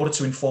order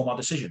to inform our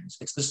decisions.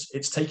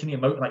 It's taking the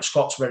emotion, like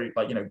Scott's very,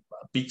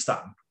 beats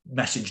that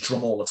message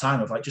drum all the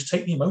time of like, just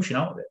take the emotion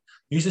out of it.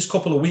 Use this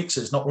couple of weeks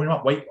as not worrying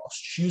about weight loss.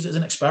 Just use it as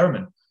an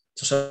experiment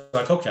to say,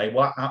 like, okay,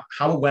 well,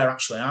 how aware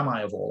actually am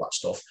I of all that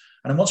stuff?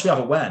 And then once we have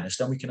awareness,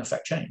 then we can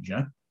affect change,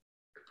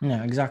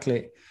 Yeah,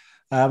 exactly.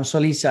 So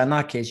Lisa, in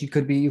that case, you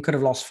could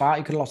have lost fat.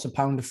 You could have lost a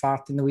pound of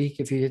fat in the week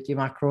if you hit your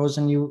macros,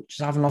 and you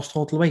just haven't lost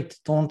total weight.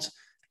 Don't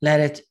let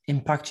it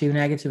impact you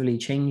negatively.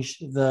 Change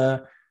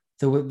the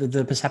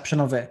perception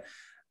of it.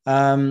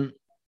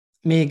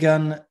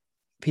 Megan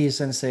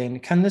Pearson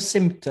saying, can the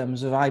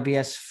symptoms of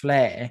IBS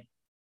flare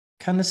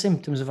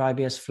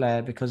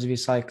because of your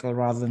cycle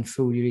rather than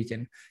food you're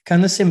eating?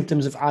 Can the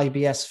symptoms of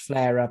IBS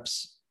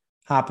flare-ups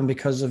happen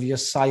because of your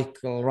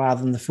cycle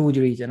rather than the food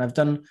you're eating? I've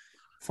done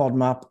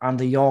FODMAP and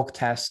the York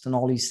test and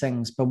all these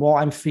things, but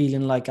what I'm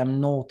feeling like I'm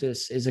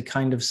noticed is a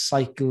kind of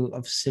cycle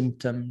of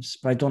symptoms,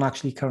 but I don't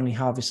actually currently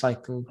have a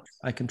cycle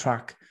I can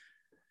track.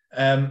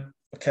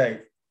 Okay,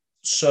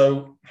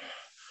 so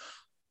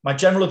my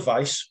general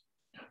advice,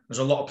 there's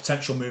a lot of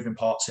potential moving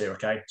parts here,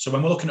 okay? So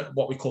when we're looking at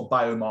what we call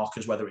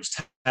biomarkers, whether it's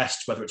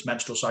tests, whether it's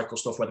menstrual cycle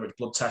stuff, whether it's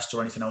blood tests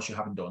or anything else you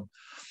haven't done,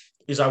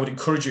 is I would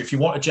encourage you, if you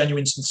want a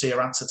genuine,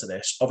 sincere answer to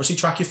this, obviously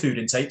track your food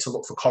intake to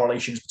look for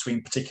correlations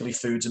between particularly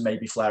foods and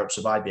maybe flare-ups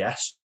of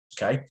IBS,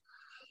 okay?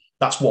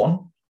 That's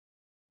one.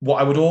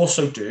 What I would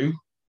also do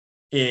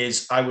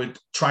is I would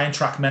try and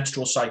track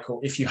menstrual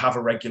cycle if you have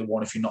a regular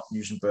one, if you're not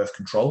using birth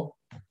control.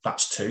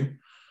 That's two.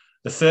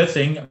 The third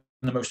thing, and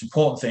the most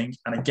important thing,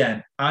 and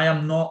again, I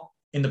am not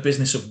in the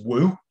business of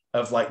woo,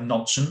 of like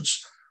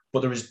nonsense, but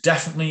there is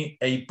definitely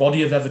a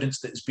body of evidence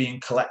that is being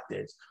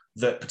collected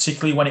that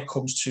particularly when it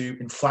comes to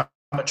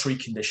inflammatory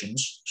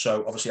conditions,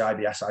 so obviously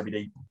IBS,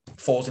 IBD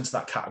falls into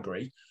that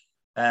category,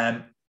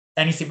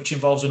 anything which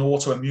involves an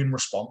autoimmune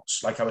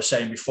response, like I was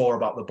saying before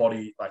about the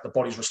body, like the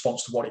body's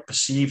response to what it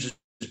perceives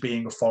as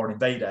being a foreign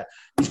invader,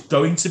 is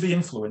going to be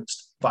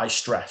influenced by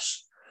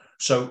stress.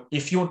 So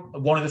if you're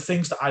one of the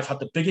things that I've had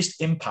the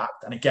biggest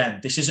impact, and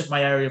again, this isn't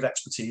my area of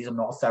expertise, I'm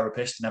not a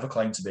therapist, never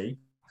claimed to be,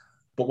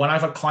 But when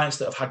I've had clients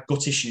that have had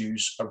gut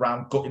issues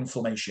around gut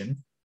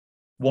inflammation,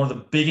 one of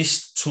the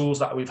biggest tools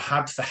that we've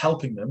had for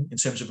helping them in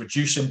terms of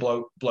reducing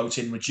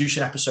bloating,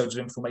 reducing episodes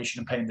of inflammation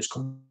and pain and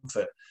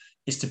discomfort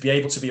is to be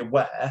able to be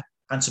aware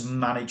and to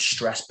manage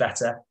stress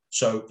better.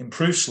 So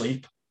improve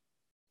sleep,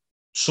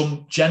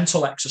 some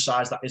gentle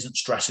exercise that isn't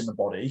stressing the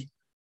body,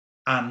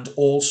 and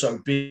also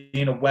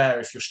being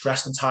aware if you're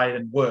stressed and tired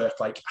in work,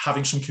 like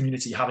having some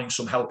community, having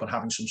some help and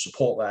having some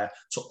support there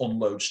to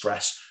unload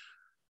stress.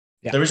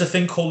 Yeah. There is a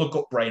thing called the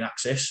gut-brain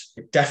axis.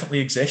 It definitely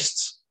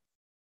exists.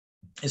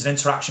 It's an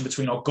interaction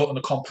between our gut and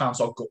the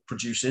compounds our gut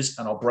produces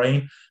and our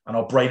brain and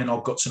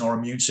our guts and our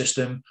immune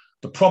system.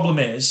 The problem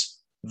is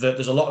that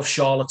there's a lot of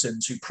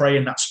charlatans who prey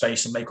in that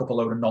space and make up a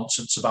load of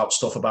nonsense about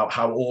stuff about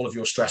how all of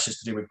your stress is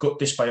to do with gut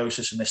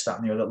dysbiosis and this, that,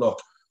 and the other.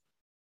 Look,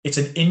 it's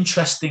an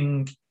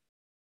interesting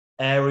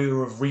area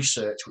of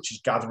research which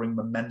is gathering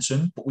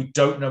momentum, but we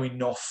don't know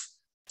enough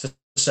to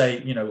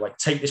say, you know, like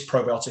take this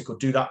probiotic or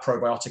do that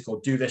probiotic or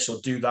do this or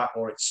do that,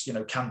 or it's, you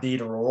know,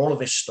 candida or all of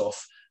this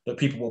stuff that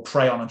people will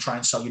prey on and try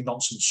and sell you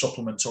nonsense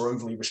supplements or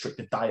overly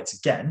restricted diets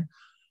again.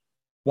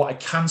 What I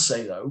can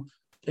say, though,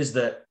 is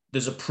that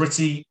there's a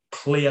pretty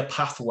clear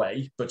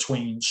pathway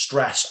between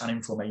stress and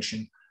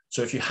inflammation.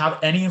 So if you have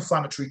any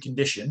inflammatory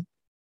condition,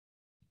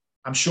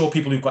 I'm sure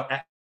people who've got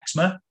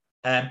eczema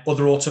and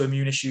other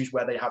autoimmune issues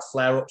where they have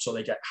flare-ups or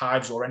they get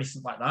hives or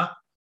anything like that,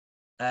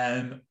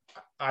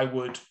 I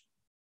would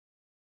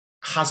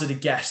hazard a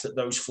guess that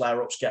those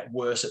flare-ups get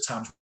worse at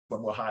times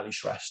when we're highly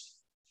stressed.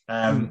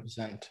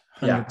 100%.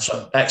 Yeah,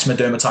 so eczema,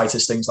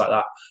 dermatitis, things like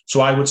that.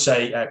 So I would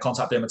say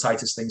contact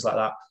dermatitis, things like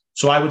that.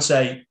 So I would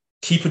say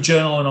keep a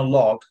journal and a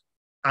log.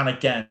 And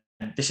again,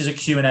 this is a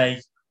Q&A.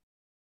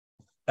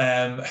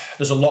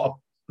 There's a lot of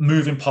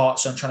moving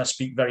parts, so I'm trying to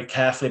speak very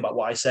carefully about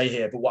what I say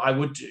here. But what I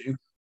would do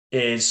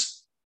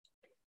is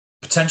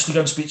potentially go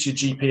and speak to your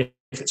GP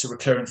if it's a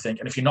recurrent thing.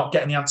 And if you're not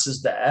getting the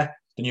answers there,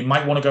 then you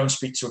might want to go and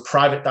speak to a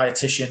private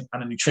dietitian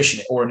and a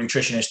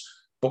nutritionist.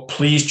 But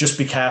please just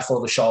be careful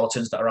of the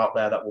charlatans that are out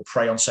there that will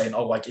prey on saying,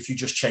 oh, like if you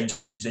just change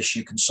this,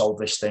 you can solve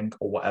this thing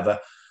or whatever.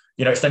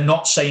 You know, if they're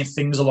not saying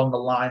things along the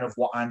line of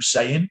what I'm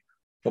saying,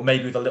 but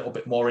maybe with a little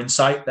bit more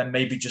insight, then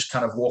maybe just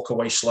kind of walk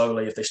away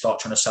slowly if they start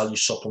trying to sell you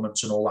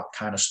supplements and all that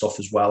kind of stuff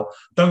as well.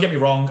 Don't get me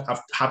wrong. I've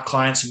had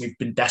clients and we've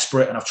been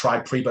desperate and I've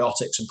tried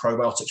prebiotics and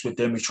probiotics with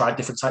them. We've tried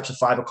different types of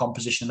fiber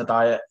composition in the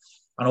diet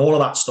and all of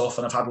that stuff.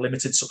 And I've had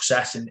limited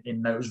success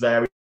in those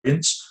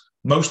variants.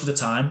 Most of the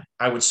time,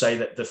 I would say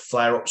that the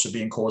flare-ups are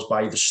being caused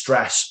by either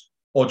stress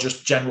or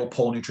just general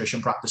poor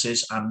nutrition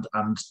practices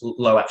and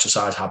low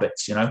exercise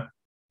habits, you know?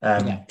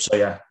 So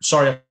yeah,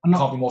 sorry, I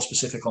can't be more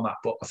specific on that,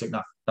 but I think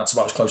that's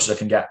about as close as I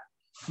can get.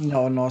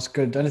 No, it's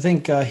good. And I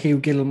think Hugh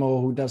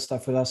Gilmore, who does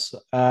stuff with us,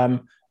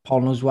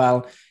 Paul knows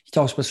well, he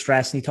talks about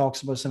stress and he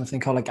talks about something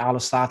called like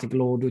allostatic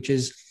load, which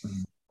is,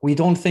 we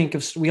always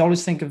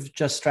think of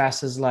just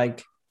stress as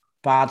like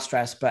bad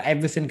stress, but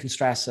everything can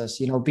stress us.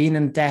 You know, being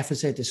in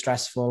deficit is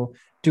stressful.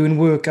 Doing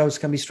workouts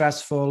can be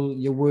stressful.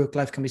 Your work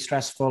life can be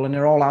stressful, and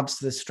it all adds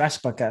to the stress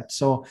bucket.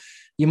 So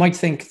you might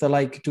think that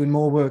like doing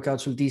more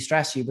workouts will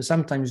de-stress you, but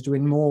sometimes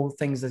doing more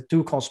things that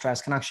do cause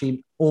stress can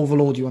actually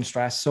overload you on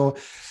stress. So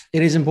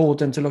it is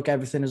important to look at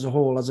everything as a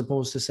whole, as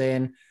opposed to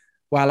saying,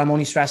 well, I'm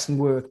only stressed in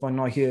work, but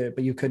not here.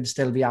 But you could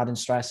still be adding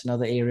stress in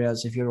other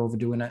areas if you're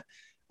overdoing it.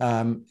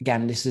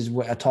 Again, this is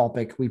a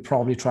topic we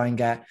probably try and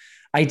get.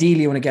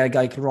 Ideally, I want to get a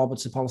guy called Robert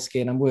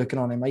Sapolsky, and I'm working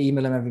on him. I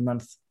email him every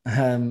month,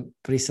 but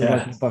he's still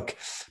writing a book.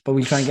 But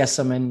we try and get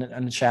some in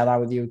and share that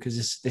with you,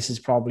 because this is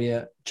probably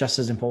just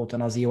as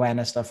important as the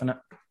awareness stuff, isn't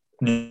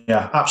it?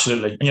 Yeah,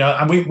 absolutely. You know,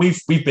 and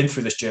we've been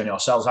through this journey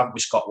ourselves, haven't we,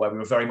 Scott? Where we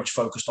were very much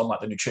focused on like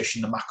the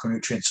nutrition, the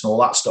macronutrients, and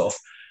all that stuff.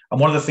 And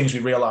one of the things we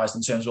realized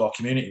in terms of our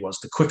community was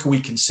the quicker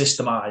we can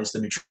systemize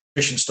the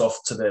nutrition stuff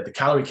to the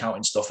calorie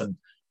counting stuff, and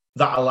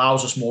that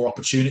allows us more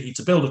opportunity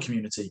to build a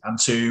community and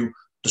to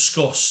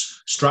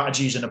discuss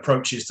strategies and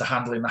approaches to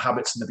handling the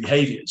habits and the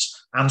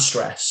behaviors and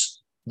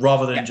stress,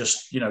 rather than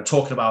just, you know,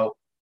 talking about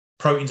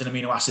proteins and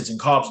amino acids and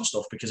carbs and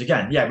stuff. Because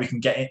again, yeah,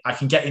 I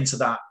can get into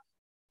that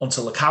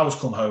until the cows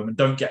come home. And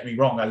don't get me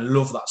wrong, I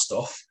love that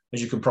stuff,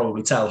 as you can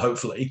probably tell,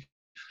 hopefully.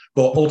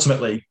 But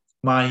ultimately,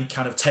 my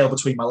kind of tail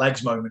between my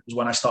legs moment was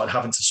when I started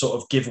having to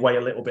sort of give way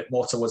a little bit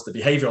more towards the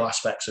behavioral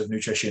aspects of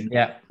nutrition,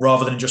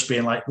 rather than just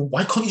being like, well,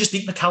 why can't you just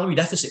eat in a calorie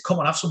deficit? Come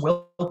on, have some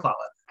willpower,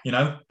 you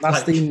know? That's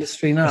like, the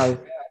industry now.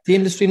 The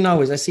industry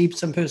now is, I see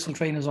some personal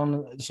trainers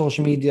on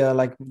social media,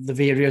 like the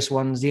various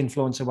ones, the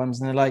influencer ones,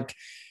 and they're like,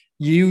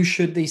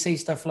 they say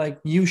stuff like,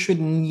 you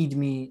shouldn't need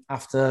me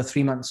after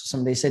 3 months or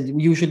something. They said,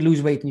 you should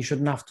lose weight and you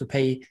shouldn't have to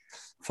pay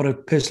for a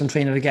personal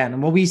trainer again.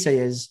 And what we say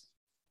is,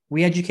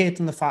 we educate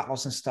on the fat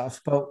loss and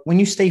stuff, but when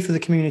you stay for the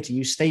community,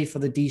 you stay for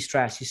the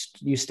de-stress,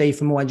 you stay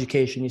for more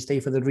education, you stay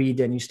for the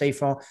reading, you stay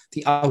for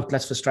the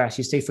outlets for stress,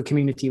 you stay for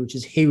community, which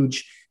is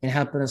huge in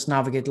helping us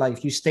navigate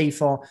life. You stay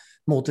for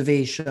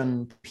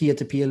motivation,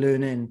 peer-to-peer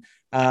learning,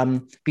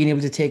 being able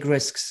to take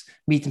risks,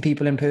 meeting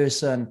people in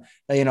person,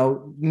 you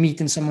know,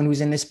 meeting someone who's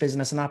in this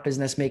business and that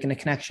business, making a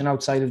connection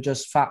outside of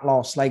just fat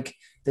loss. Like,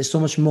 there's so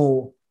much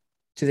more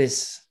to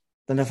this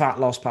than the fat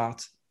loss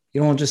part.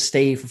 You don't just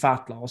stay for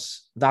fat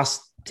loss. That's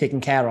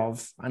taken care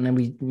of. And then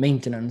we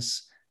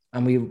maintenance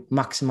and we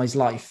maximize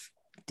life,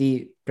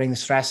 bring the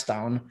stress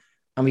down,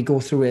 and we go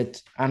through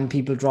it, and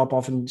people drop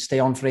off and stay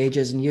on for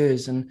ages and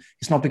years. And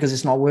it's not because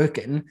it's not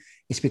working.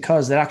 It's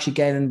because they're actually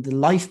getting the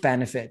life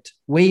benefit,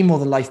 way more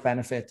than life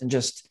benefit, than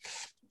just,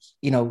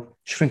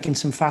 shrinking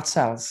some fat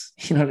cells,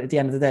 at the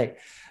end of the day.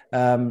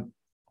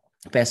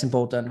 Best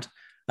important.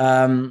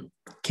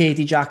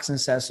 Katie Jackson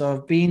says, so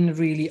I've been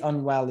really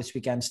unwell this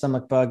weekend,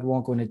 stomach bug,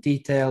 won't go into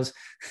details,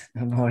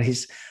 no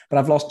worries, but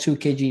I've lost 2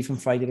 kg from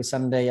Friday to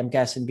Sunday. I'm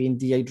guessing being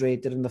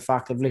dehydrated and the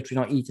fact I've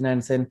literally not eaten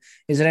anything.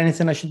 Is there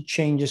anything I should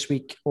change this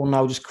week, or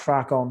now just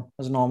crack on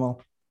as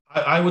normal?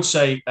 I would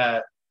say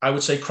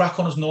crack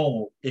on as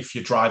normal if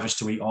your drivers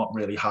to eat aren't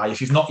really high.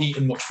 If you've not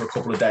eaten much for a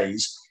couple of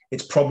days,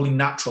 it's probably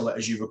natural that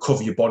as you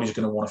recover, your body's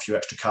going to want a few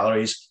extra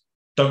calories.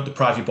 Don't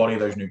deprive your body of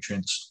those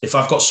nutrients. If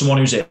I've got someone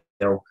who's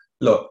ill,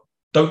 look,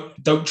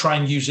 don't try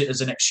and use it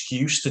as an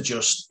excuse to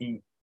just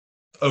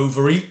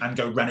overeat and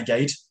go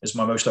renegade, is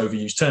my most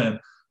overused term.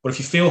 But if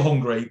you feel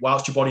hungry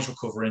whilst your body's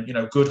recovering,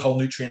 good whole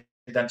nutrient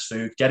dense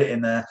food, get it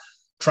in there.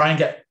 Try and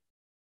get,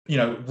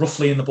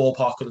 roughly in the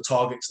ballpark of the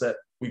targets that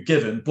we've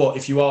given. But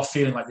if you are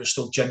feeling like you're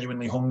still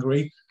genuinely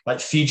hungry, like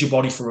feed your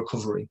body for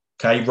recovery,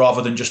 okay?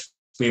 Rather than just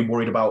being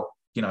worried about,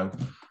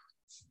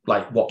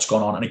 like what's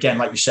gone on. And again,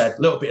 like you said,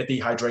 a little bit of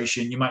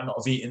dehydration, you might not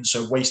have eaten,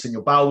 so wasting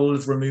your bowel will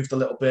have removed a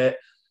little bit.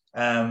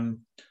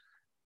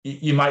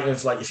 You might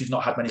have, like, if you've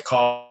not had many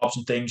carbs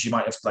and things, you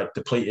might have like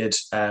depleted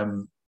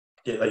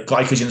like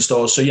glycogen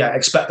stores. So yeah,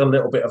 expect a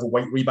little bit of a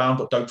weight rebound,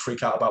 but don't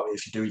freak out about it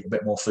if you do eat a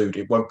bit more food.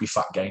 It won't be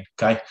fat gain.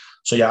 Okay.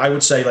 So yeah, I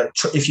would say, like,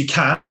 if you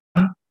can,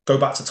 go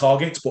back to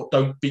targets, but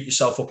don't beat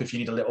yourself up if you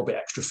need a little bit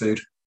extra food.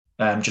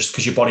 Just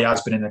because your body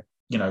has been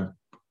in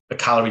a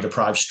calorie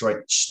deprived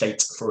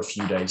state for a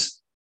few days.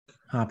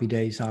 Happy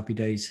days.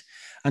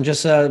 And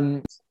just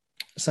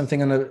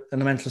something on a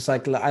mental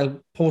cycle. I'll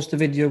post a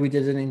video. We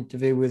did an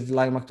interview with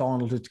Lyle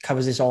McDonald who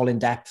covers this all in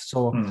depth.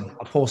 So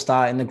I'll post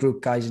that in the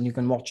group, guys, and you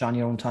can watch on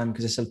your own time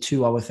because it's a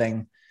 2-hour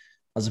thing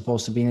as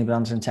opposed to being able to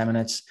answer in 10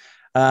 minutes.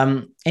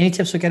 Any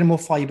tips for getting more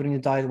fiber in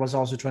your diet was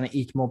also trying to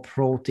eat more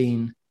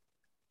protein?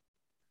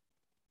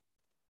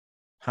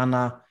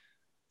 Hannah.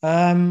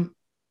 Well,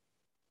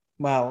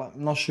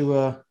 I'm not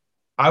sure.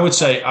 I would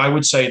say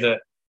that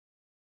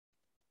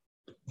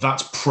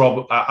that's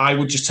probably, I'd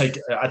have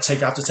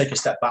to take a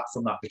step back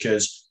from that,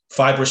 because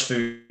fibrous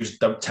foods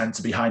don't tend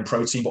to be high in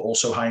protein, but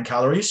also high in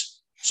calories.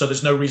 So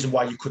there's no reason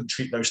why you couldn't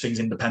treat those things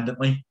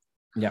independently.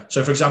 Yeah.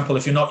 So for example,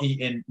 if you're not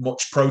eating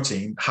much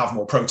protein, have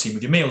more protein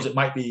with your meals. It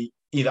might be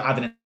either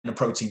adding in a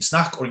protein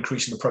snack or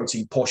increasing the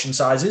protein portion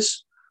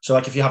sizes. So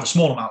like if you have a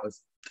small amount of,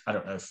 I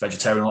don't know if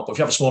vegetarian or not, but if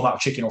you have a small amount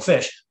of chicken or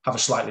fish, have a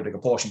slightly bigger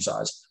portion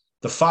size.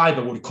 The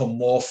fiber would come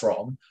more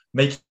from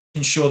making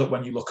sure that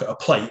when you look at a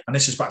plate, and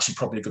this is actually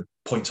probably a good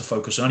point to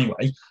focus on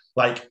anyway,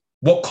 like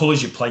what color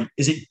is your plate?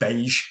 Is it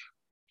beige?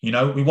 We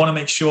want to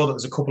make sure that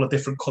there's a couple of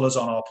different colors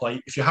on our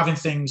plate. If you're having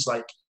things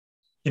like,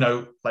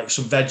 like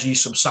some veggies,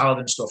 some salad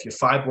and stuff, your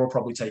fiber will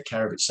probably take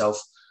care of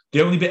itself.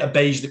 The only bit of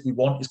beige that we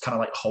want is kind of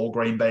like whole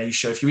grain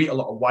beige. So if you eat a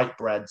lot of white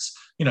breads,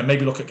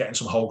 maybe look at getting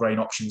some whole grain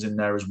options in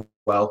there as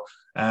well,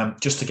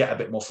 just to get a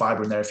bit more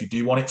fiber in there if you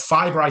do want it.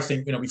 Fiber, I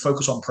think, we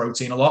focus on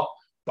protein a lot,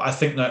 but I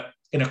think that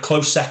in a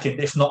close second,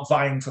 if not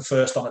vying for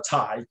first on a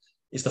tie,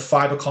 is the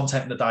fiber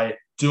content in the diet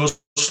does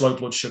slow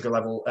blood sugar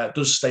level,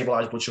 does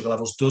stabilize blood sugar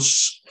levels,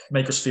 does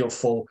make us feel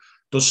full,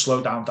 does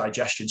slow down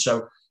digestion.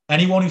 So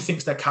anyone who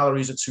thinks their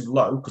calories are too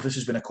low, because this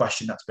has been a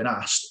question that's been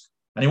asked,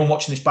 anyone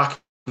watching this back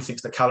who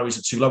thinks their calories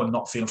are too low and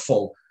not feeling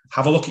full,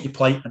 have a look at your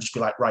plate and just be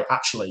like, right,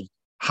 actually,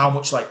 how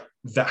many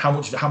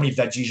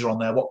veggies are on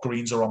there? What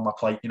greens are on my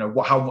plate?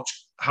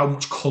 How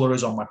much color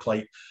is on my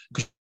plate?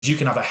 Because you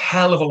can have a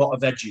hell of a lot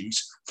of veggies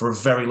for a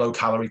very low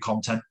calorie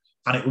content,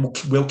 and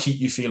it will keep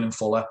you feeling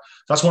fuller.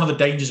 That's one of the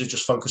dangers of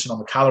just focusing on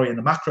the calorie and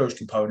the macros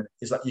component,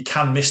 is that you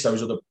can miss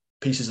those other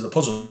pieces of the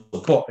puzzle.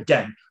 But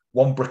again,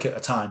 one brick at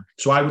a time.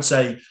 So I would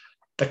say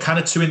they're kind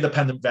of two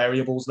independent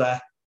variables there.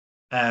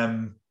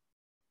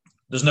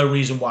 There's no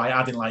reason why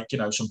adding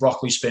some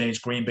broccoli,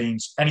 spinach, green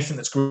beans, anything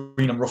that's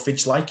green and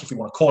roughage, like if you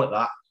want to call it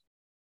that,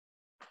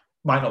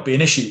 might not be an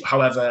issue.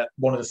 However,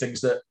 one of the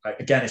things that,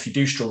 again, if you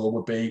do struggle,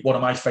 would be one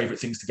of my favorite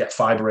things to get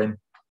fiber in,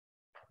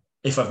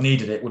 if I've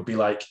needed it, would be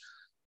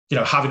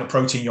having a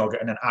protein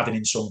yogurt and then adding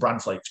in some bran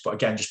flakes. But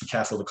again, just be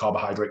careful of the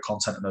carbohydrate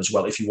content in as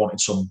well if you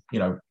wanted some,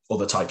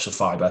 other types of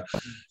fiber.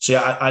 So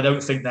yeah, I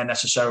don't think they're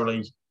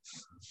necessarily,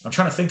 I'm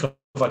trying to think of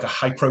like a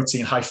high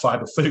protein, high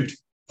fiber food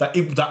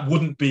that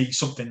wouldn't be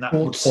something that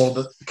would fall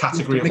the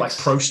category of like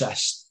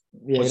processed.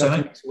 Yeah, you'd have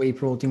to mix whey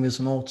protein with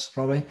some oats,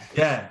 probably.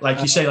 Yeah,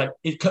 like you say,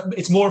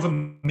 it's more of a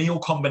meal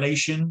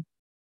combination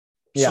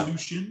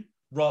solution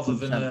rather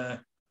than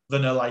a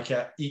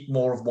eat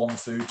more of one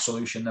food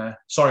solution there.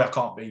 Sorry, I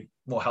can't be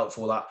more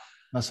helpful with that.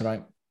 That's all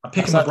right. I'm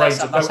picking my brains.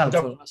 I'm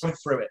going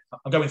through it.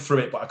 I'm going through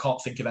it, but I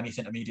can't think of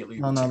anything immediately.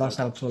 No, that's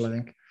helpful, I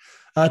think.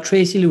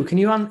 Tracy Lou, can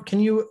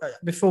you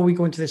before we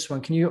go into this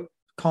one, can you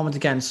comment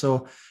again?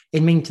 So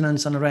in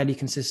maintenance and already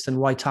consistent,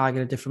 why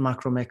target a different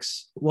macro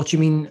mix? What do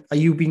you mean? Are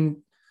you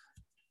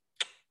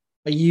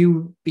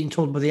being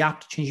told by the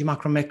app to change your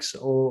macro mix,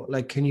 or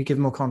like, can you give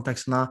more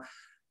context on that?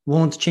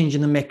 Won't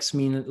changing the mix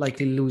mean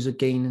likely lose or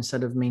gain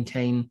instead of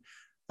maintain?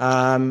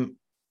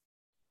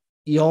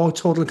 Your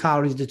total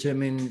calories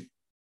determine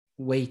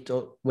weight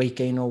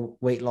gain or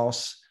weight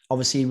loss.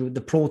 Obviously,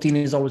 the protein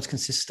is always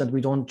consistent.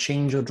 We don't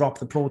change or drop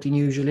the protein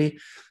usually.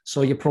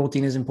 So your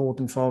protein is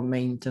important for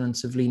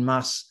maintenance of lean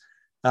mass.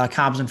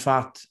 Carbs and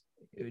fat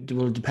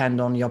will depend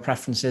on your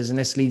preferences. And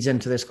this leads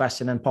into this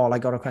question. And Paul, I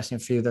got a question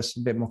for you that's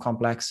a bit more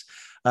complex.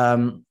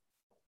 Angela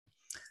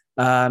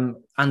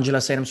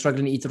saying, I'm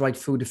struggling to eat the right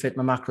food to fit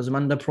my macros. I'm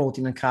under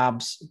protein and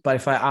carbs, but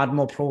if I add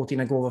more protein,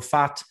 I go over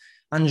fat.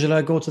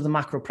 Angela, go to the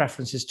macro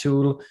preferences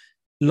tool.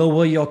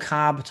 Lower your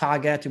carb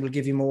target. It will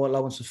give you more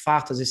allowance of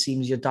fat, as it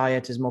seems your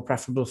diet is more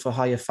preferable for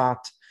higher fat.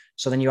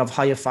 So then you have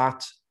higher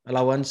fat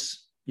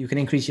allowance. You can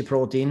increase your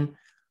protein.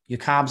 Your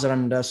carbs are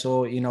under,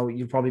 so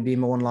you'll probably be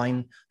more in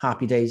line.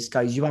 Happy days,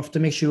 guys. You have to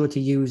make sure to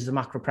use the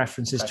macro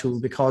preferences tool,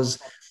 because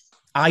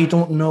I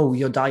don't know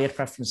your diet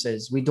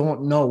preferences. We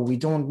don't know. I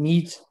don't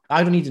need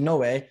to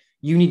know it.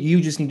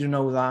 You just need to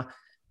know that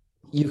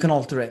you can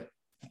alter it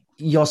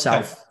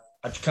yourself.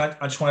 Okay. Can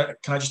I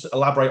just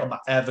elaborate on that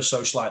ever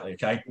so slightly?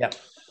 Okay. Yeah.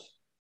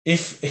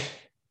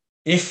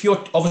 If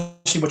you're,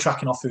 obviously we're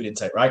tracking our food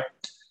intake, right?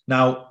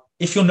 Now,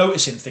 if you're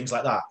noticing things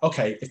like that,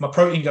 okay, if my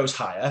protein goes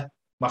higher,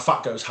 my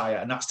fat goes higher,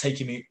 and that's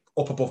taking me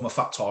up above my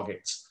fat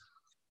targets,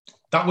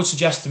 that would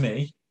suggest to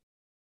me,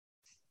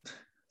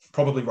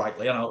 probably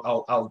rightly, and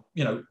I'll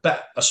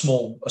bet a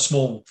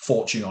small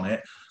fortune on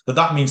it,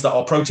 that means that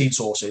our protein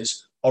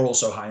sources are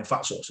also high in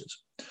fat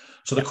sources.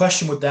 So the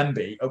question would then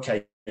be,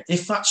 okay,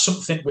 if that's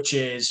something which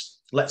is,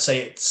 let's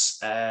say it's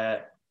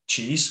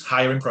cheese,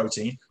 higher in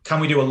protein, can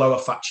we do a lower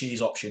fat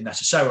cheese option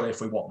necessarily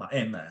if we want that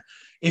in there?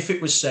 If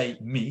it was, say,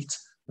 meat,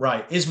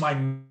 right, is my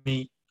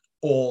meat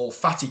all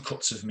fatty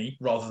cuts of meat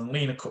rather than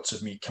leaner cuts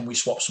of meat? Can we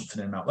swap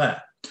something in out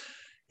there?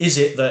 Is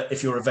it that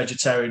if you're a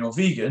vegetarian or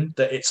vegan,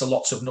 that it's a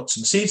lot of nuts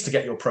and seeds to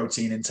get your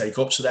protein intake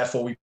up, so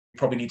therefore we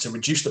probably need to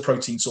reduce the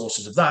protein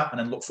sources of that and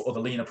then look for other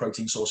leaner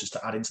protein sources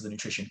to add into the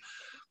nutrition?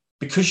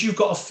 Because you've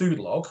got a food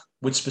log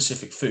with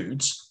specific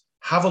foods,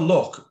 have a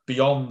look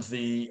beyond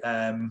the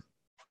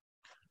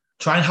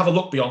try and have a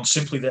look beyond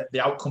simply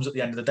the outcomes at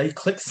the end of the day.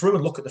 Click through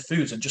and look at the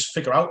foods and just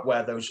figure out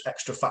where those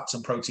extra fats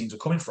and proteins are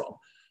coming from.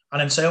 And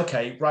then say,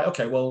 okay,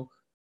 well,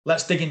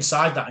 let's dig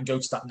inside that and go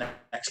to that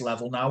next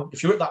level now.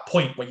 If you're at that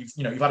point where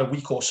you've had a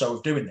week or so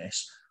of doing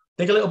this,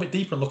 dig a little bit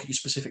deeper and look at your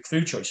specific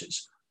food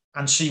choices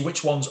and see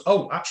which ones,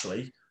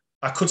 actually,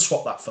 I could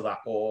swap that for that,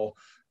 or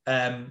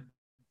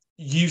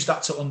use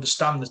that to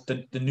understand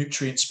the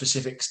nutrient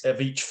specifics of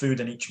each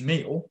food and each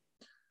meal,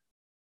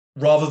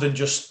 rather than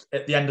just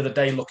at the end of the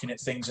day looking at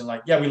things and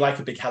like, yeah, we like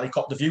a big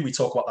helicopter view. We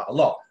talk about that a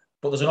lot,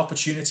 but there's an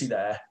opportunity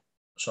there.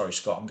 Sorry,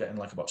 Scott, I'm getting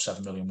like about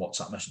 7 million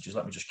WhatsApp messages.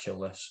 Let me just kill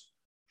this.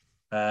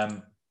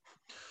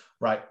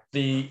 Right.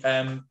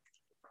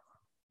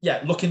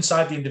 Look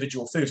inside the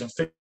individual foods and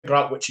figure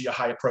out which are your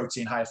higher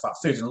protein, higher fat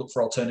foods, and look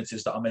for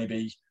alternatives that are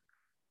maybe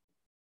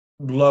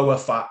lower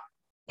fat,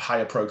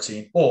 higher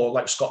protein, or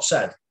like Scott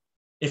said,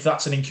 if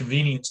that's an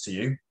inconvenience to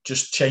you,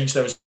 just change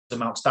those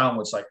amounts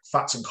downwards. Like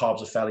fats and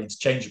carbs are fairly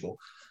interchangeable.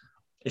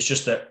 It's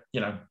just that,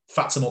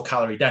 fats are more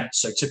calorie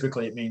dense. So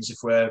typically it means if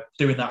we're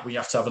doing that, we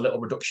have to have a little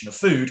reduction of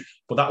food,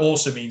 but that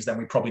also means then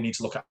we probably need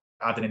to look at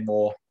adding in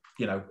more,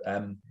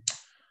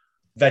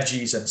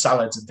 veggies and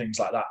salads and things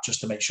like that,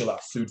 just to make sure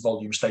that food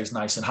volume stays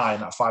nice and high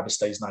and that fiber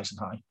stays nice and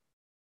high.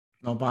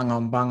 No, bang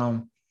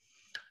on.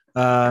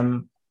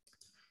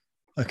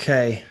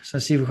 Okay. So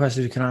let's see if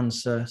questions we can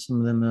answer.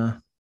 Some of them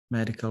are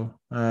medical.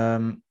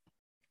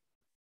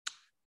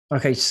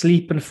 Okay.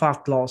 Sleep and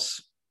fat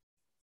loss.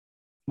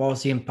 What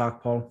was the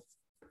impact, Paul?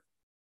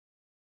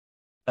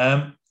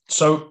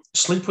 So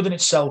sleep within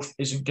itself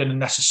isn't going to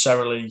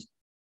necessarily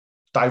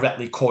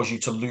directly cause you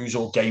to lose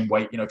or gain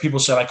weight. People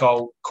say like,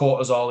 oh,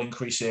 cortisol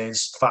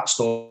increases fat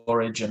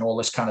storage and all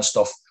this kind of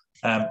stuff.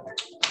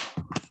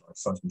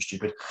 Phone's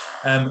stupid.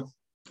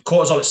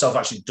 Cortisol itself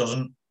actually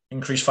doesn't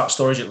increase fat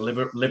storage. It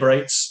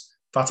liberates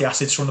fatty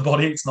acids from the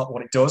body. It's not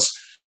what it does.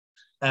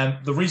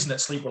 The reason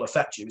that sleep will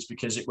affect you is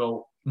because it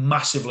will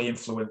massively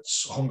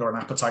influence hunger and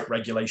appetite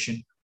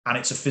regulation, and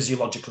it's a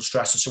physiological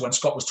stressor. So when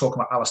Scott was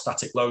talking about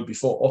allostatic load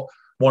before,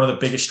 one of the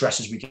biggest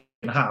stresses we can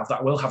have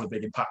that will have a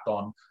big impact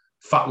on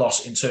fat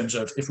loss in terms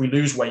of if we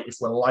lose weight, if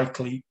we're more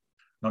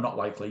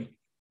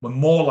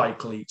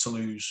likely to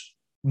lose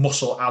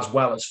muscle as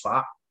well as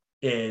fat,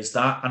 is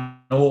that. And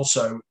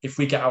also if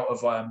we get out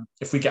of our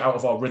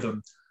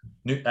rhythm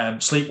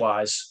sleep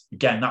wise,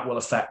 again, that will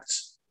affect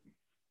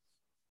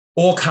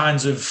all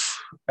kinds of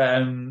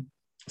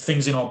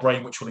things in our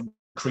brain, which will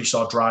increase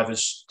our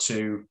drivers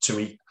to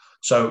eat.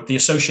 So the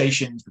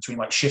associations between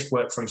like shift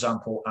work, for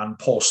example, and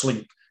poor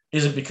sleep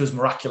isn't because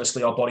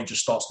miraculously our body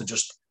just starts to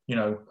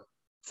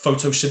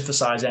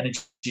photosynthesize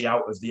energy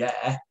out of the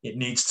air. It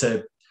needs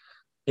to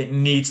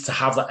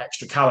have that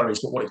extra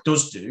calories. But what it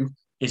does do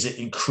is it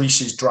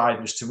increases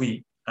drivers to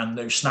eat. and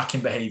those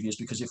snacking behaviors,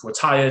 because if we're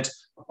tired,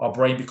 our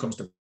brain becomes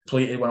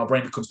depleted. When our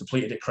brain becomes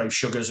depleted, it craves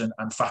sugars and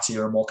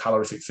fattier and more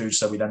calorific foods.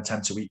 So we then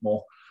tend to eat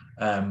more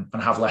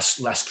and have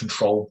less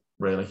control,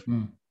 really.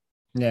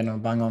 Yeah, no,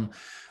 bang on.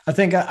 I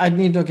think I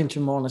need to look into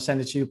more and I'll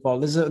send it to you, Paul.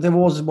 There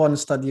was one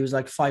study, it was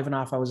like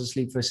 5.5 hours of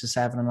sleep versus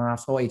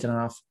 7.5 or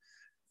 8.5.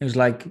 It was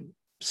like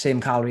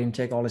same calorie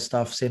intake, all this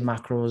stuff, same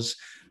macros.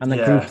 And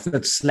the group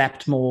that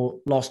slept more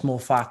lost more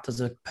fat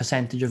as a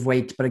percentage of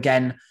weight. But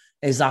again,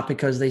 is that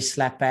because they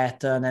slept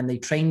better and then they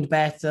trained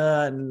better?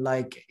 And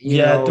like,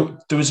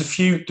 there was a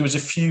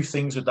few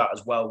things with that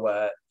as well,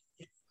 where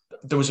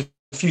there was a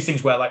few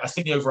things where, like, I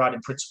think the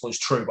overriding principle is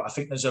true, but I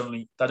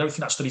don't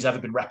think that study's ever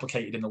been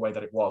replicated in the way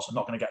that it was. I'm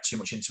not going to get too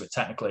much into it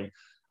technically.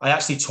 I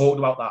actually talked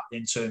about that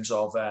in terms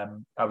of,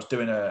 I was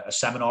doing a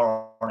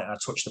seminar on it and I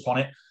touched upon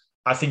it.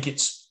 I think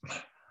there's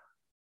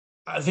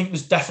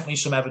definitely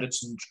some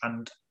evidence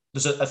and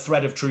there's a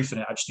thread of truth in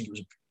it. I just think it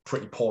was a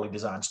pretty poorly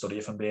designed study,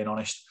 if I'm being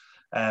honest.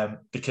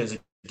 Because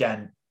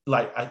again,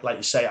 like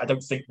you say, I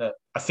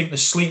think the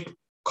sleep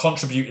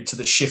contributed to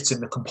the shifts in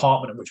the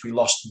compartment in which we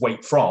lost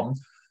weight from.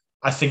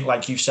 I think,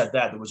 like you said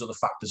there was other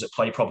factors at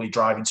play, probably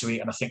driving to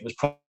eat. And I think there's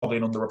probably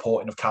an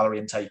underreporting of calorie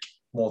intake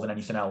more than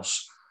anything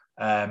else.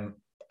 And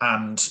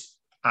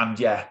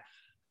yeah,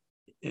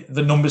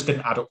 the numbers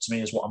didn't add up to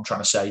me is what I'm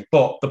trying to say.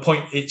 But the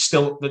point, it's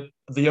still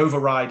the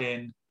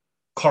overriding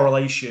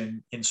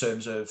correlation in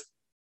terms of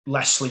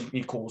less sleep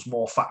equals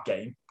more fat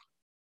gain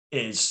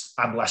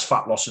and less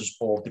fat losses,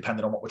 or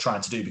depending on what we're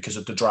trying to do, because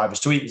of the drivers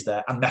to eat is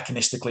there. And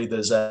mechanistically,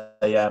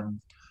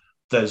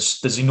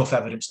 there's enough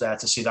evidence there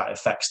to see that it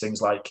affects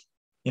things like,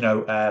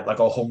 like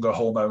our hunger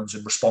hormones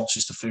and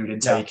responses to food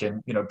intake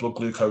and, blood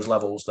glucose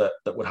levels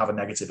that would have a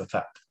negative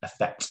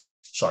effect.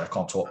 Sorry, I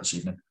can't talk this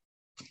evening.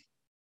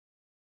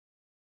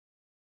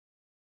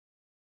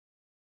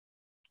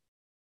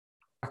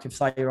 Active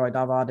thyroid,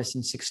 I've had this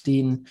since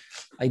 16.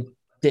 I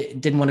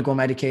didn't want to go on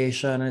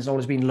medication and it's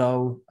always been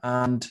low.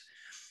 And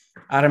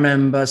I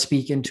remember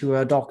speaking to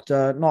a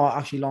doctor, not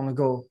actually long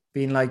ago,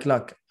 being like,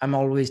 look, I'm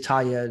always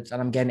tired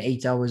and I'm getting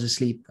 8 hours of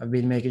sleep. I've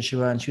been making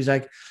sure. And she was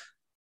like,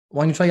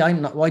 why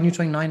don't you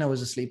try 9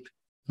 hours of sleep?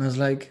 And I was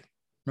like,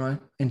 right,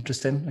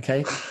 interesting.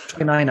 Okay,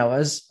 try 9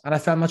 hours. And I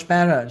felt much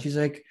better. And she's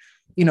like,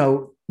 you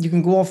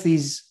can go off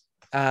these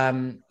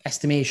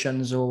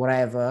estimations or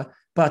whatever,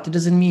 but it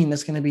doesn't mean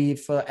it's going to be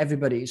for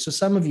everybody. So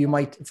some of you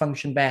might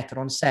function better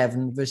on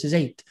 7 versus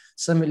 8.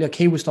 Some, like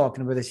he was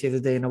talking about this the other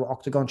day in an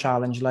Octagon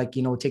challenge, like,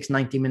 it takes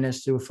 90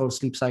 minutes to do a full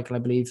sleep cycle, I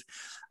believe.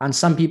 And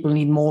some people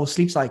need more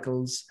sleep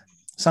cycles.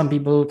 Some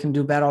people can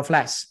do better off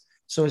less.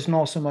 So it's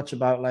not so much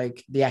about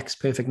like the X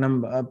perfect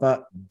number,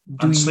 but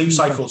sleep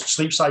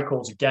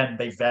cycles, again,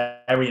 they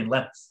vary in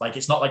length. Like,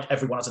 it's not like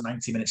everyone has a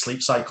 90-minute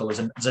sleep cycle. There's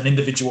an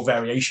individual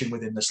variation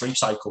within the sleep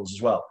cycles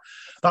as well.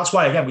 That's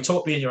why, again, we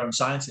talk being your own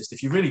scientist.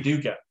 If you really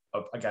do get,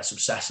 I guess,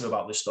 obsessive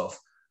about this stuff,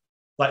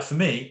 like for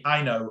me,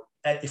 I know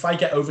if I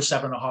get over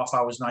 7.5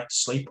 hours a night to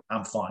sleep,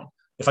 I'm fine.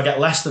 If I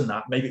get less than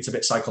that, maybe it's a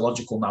bit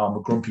psychological now. I'm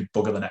a grumpy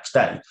bugger the next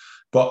day.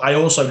 But I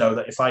also know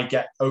that if I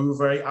get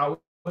over 8 hours,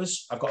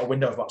 I've got a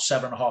window of about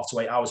 7.5 to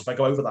 8 hours. If I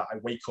go over that, I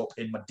wake up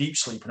in my deep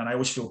sleep and then I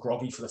always feel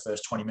groggy for the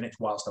first 20 minutes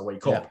whilst I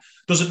wake up.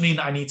 Doesn't mean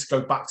that I need to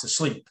go back to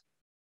sleep.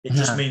 It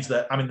just means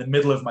that I'm in the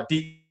middle of my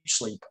deep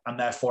sleep and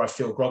therefore I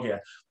feel groggier.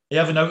 You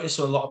ever notice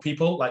a lot of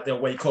people, like, they'll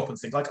wake up and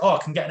think like, oh,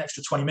 I can get an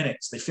extra 20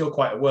 minutes. They feel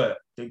quite awake.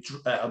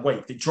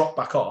 They drop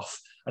back off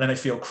and then they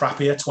feel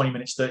crappier 20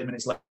 minutes, 30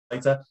 minutes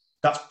later.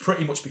 That's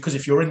pretty much because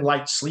if you're in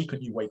light sleep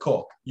and you wake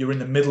up, you're in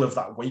the middle of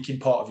that waking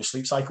part of your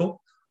sleep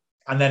cycle.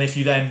 And then if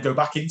you then go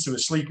back into a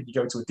sleep and you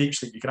go to a deep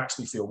sleep, you can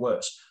actually feel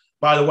worse.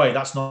 By the way,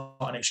 that's not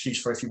an excuse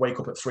for if you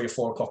wake up at 3 or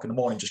 4 o'clock in the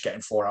morning, just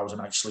getting 4 hours a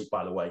night sleep,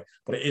 by the way.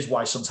 But it is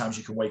why sometimes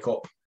you can wake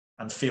up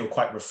and feel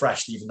quite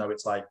refreshed, even though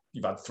it's like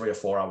you've had 3 or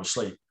 4 hours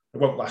sleep. It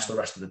won't last the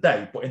rest of the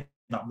day, but in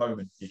that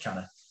moment, you kind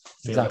of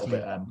feel a little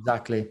bit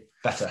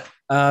better.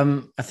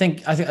 I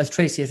think as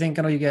Tracy,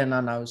 I know you're getting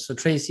that now. So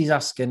Tracy's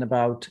asking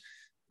about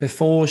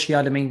before she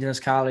had the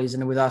maintenance calories,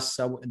 and with us,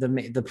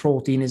 the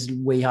protein is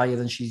way higher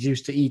than she's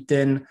used to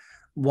eating.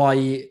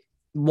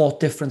 What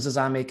difference does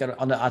that make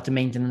at the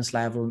maintenance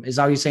level? Is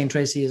that what you're saying,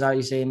 Tracy? Is that what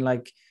you're saying,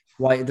 like,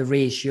 why the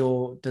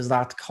ratio, does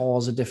that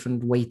cause a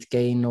different weight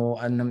gain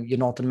and you're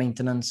not in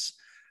maintenance?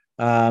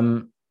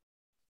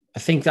 I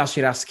think that's what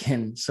you're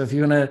asking. So if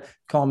you want to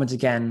comment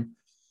again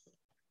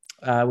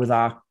with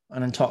that,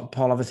 and then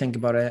Paul, have a think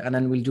about it, and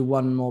then we'll do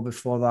one more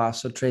before that.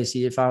 So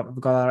Tracy, if I've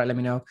got that right, let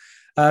me know.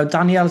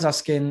 Danielle's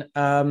asking,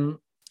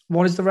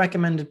 what is the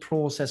recommended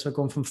process for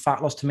going from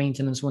fat loss to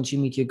maintenance once you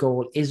meet your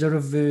goal? Is a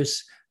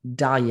reverse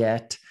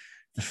diet,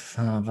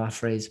 that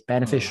phrase,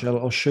 beneficial,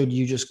 or should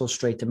you just go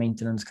straight to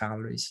maintenance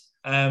calories?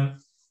 I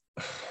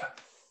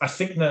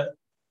think that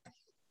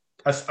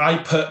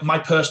my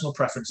personal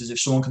preference is if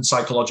someone can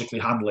psychologically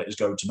handle it, is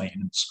go to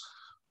maintenance.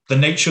 The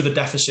nature of the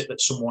deficit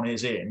that someone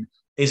is in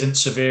isn't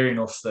severe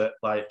enough that,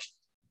 like,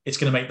 it's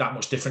going to make that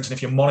much difference. And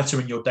if you're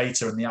monitoring your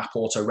data and the app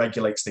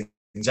auto-regulates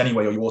things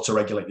anyway, or you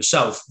auto-regulate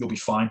yourself, you'll be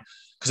fine.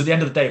 Because at the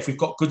end of the day, if we've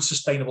got good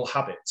sustainable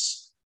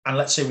habits, and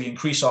let's say we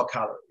increase our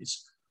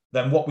calories,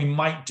 then what we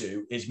might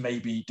do is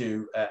maybe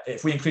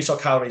if we increase our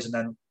calories and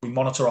then we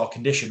monitor our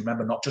condition,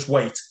 remember, not just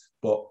weight,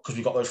 but because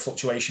we've got those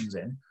fluctuations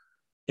in,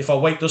 if our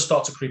weight does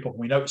start to creep up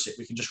and we notice it,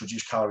 we can just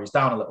reduce calories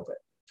down a little bit.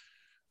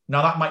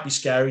 Now, that might be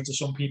scary to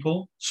some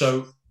people.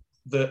 So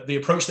the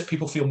approach that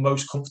people feel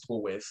most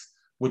comfortable with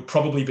would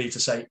probably be to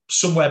say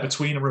somewhere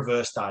between a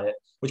reverse diet,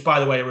 which, by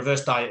the way, a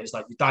reverse diet is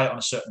like you diet on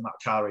a certain amount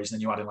of calories and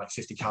then you add in like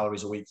 50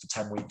 calories a week for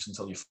 10 weeks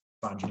until you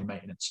find your new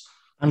maintenance.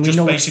 And we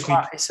know basically,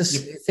 it's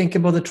just think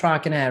about the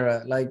tracking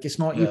error. Like, it's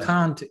not, you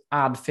can't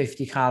add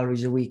 50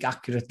 calories a week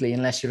accurately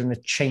unless you're in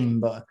a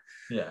chamber.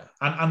 Yeah.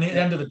 And at the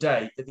end of the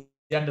day,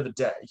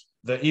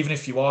 that even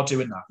if you are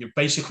doing that, you're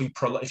basically,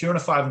 if you're in a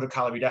 500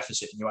 calorie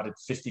deficit and you added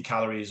 50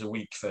 calories a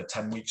week for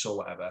 10 weeks or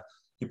whatever,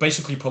 you're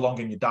basically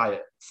prolonging your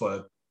diet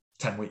for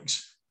 10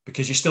 weeks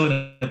because you're still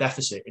in a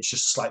deficit. It's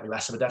just slightly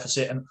less of a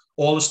deficit. And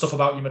all the stuff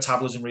about your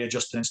metabolism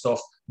readjusting and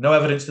stuff, no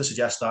evidence to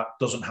suggest that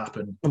doesn't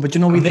happen. But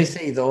you know what they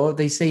say, though?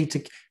 They say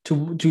to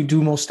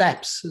do more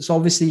steps. So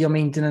obviously your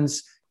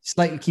maintenance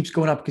slightly keeps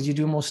going up because you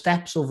do more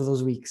steps over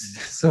those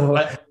weeks. So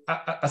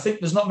I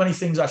think there's not many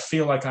things I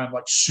feel like I'm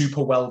like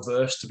super well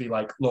versed to be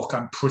like, look,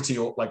 I'm pretty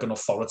like an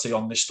authority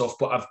on this stuff,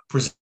 but I've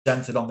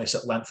presented on this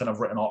at length and I've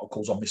written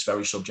articles on this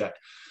very subject.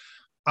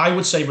 I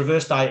would say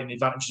reverse dieting, the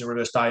advantages of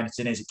reverse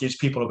dieting is it gives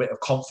people a bit of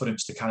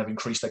confidence to kind of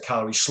increase their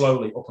calories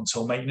slowly up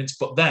until maintenance.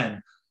 But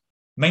then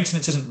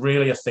maintenance isn't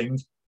really a thing.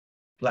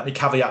 Let me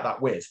caveat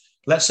that with,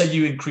 let's say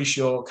you increase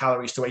your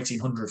calories to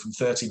 1800 from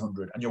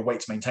 1300 and your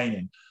weight's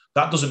maintaining.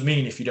 That doesn't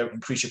mean if you don't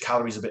increase your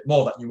calories a bit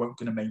more that you won't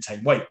going to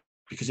maintain weight.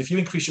 Because if you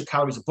increase your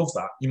calories above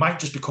that, you might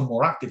just become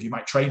more active. You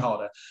might train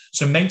harder.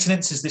 So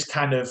maintenance is this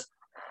kind of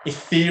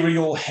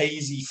ethereal,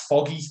 hazy,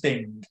 foggy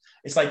thing.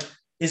 It's like,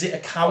 is it a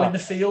cow in the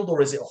field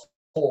or is it a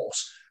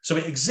horse? So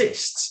it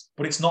exists,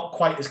 but it's not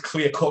quite as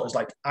clear cut as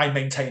like I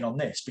maintain on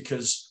this,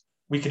 because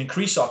we can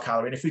increase our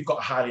calorie. And if we've got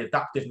a highly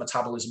adaptive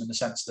metabolism in the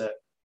sense that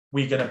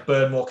we're going to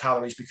burn more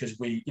calories because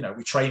we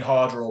train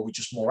harder or we're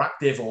just more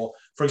active, or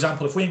for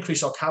example, if we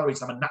increase our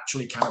calories, I'm a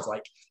naturally kind of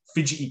like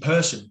fidgety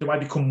person. Do I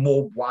become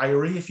more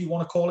wiry, if you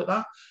want to call it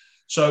that?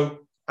 So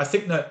I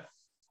think that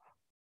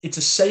it's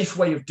a safe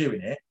way of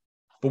doing it.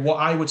 But what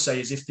I would say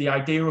is if the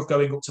idea of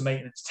going up to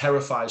maintenance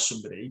terrifies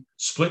somebody,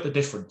 split the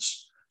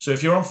difference. So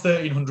if you're on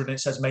 1300 and it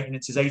says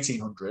maintenance is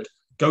 1800,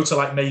 go to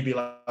like maybe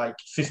like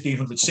 1500,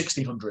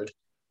 1600,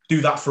 do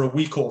that for a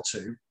week or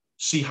two,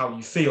 see how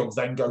you feel,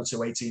 then go to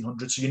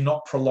 1800. So you're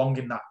not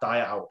prolonging that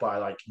diet out by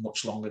like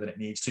much longer than it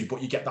needs to,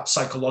 but you get that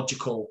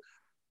psychological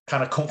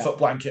kind of comfort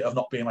blanket of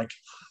not being like,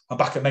 I'm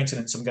back at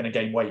maintenance, I'm going to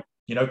gain weight,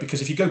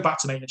 because if you go back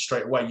to maintenance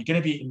straight away, you're going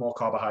to be eating more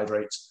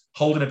carbohydrates,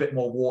 holding a bit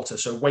more water.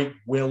 So weight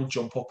will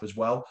jump up as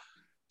well.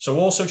 So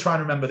also try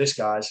and remember this,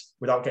 guys,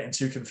 without getting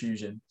too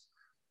confusing.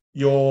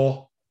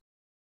 Your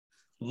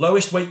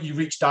lowest weight you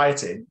reach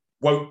dieting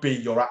won't be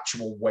your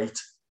actual weight,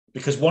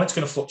 because one, it's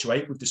going to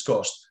fluctuate, we've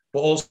discussed, but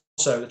also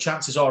the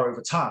chances are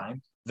over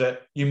time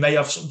that you may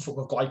have some form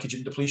of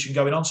glycogen depletion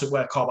going on, so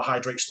where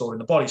carbohydrates stored in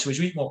the body. So as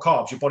you eat more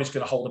carbs, your body's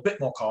going to hold a bit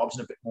more carbs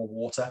and a bit more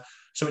water.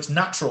 So it's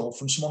natural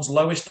from someone's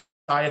lowest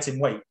dieting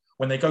weight,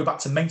 when they go back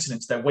to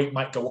maintenance, their weight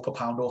might go up a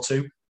pound or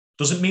two.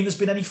 Doesn't mean there's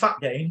been any fat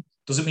gain,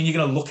 doesn't mean you're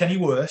going to look any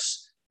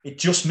worse. It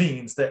just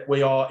means that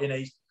we are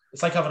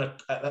it's like having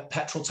a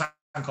petrol tank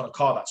on a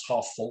car that's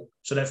half full.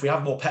 So then if we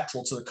have more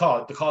petrol to the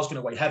car's going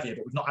to weigh heavier,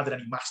 but we've not added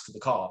any mass to the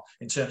car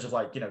in terms of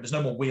like, there's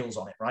no more wheels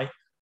on it, right?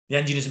 The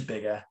engine isn't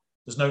bigger.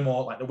 There's no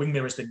more, like the wing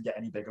mirrors didn't get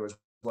any bigger as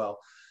well.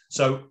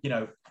 So,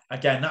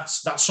 again,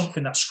 that's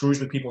something that screws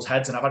with people's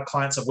heads. And I've had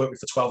clients I've worked with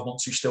for 12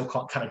 months who still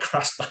can't kind of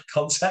grasp that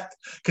concept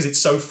because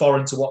it's so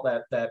foreign to what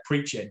they're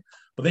preaching.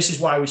 But this is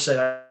why we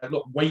say,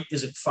 look, weight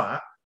isn't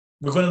fat.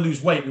 We're going to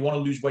lose weight. We want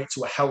to lose weight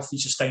to a healthy,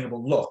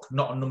 sustainable look,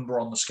 not a number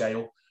on the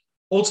scale.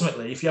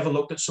 Ultimately, if you ever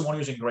looked at someone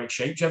who's in great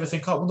shape, do you ever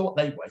think, I wonder what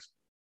they weigh?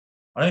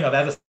 I don't think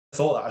I've ever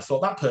thought that. I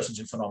thought that person's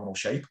in phenomenal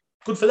shape.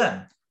 Good for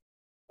them.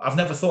 I've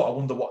never thought, I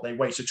wonder what they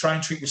weigh. So try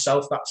and treat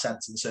yourself that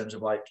sense in terms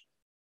of like,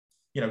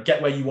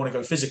 get where you want to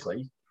go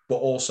physically, but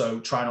also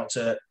try not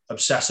to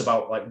obsess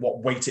about like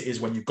what weight it is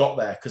when you got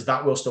there, because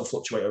that will still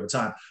fluctuate over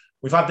time.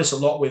 We've had this a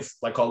lot with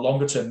like our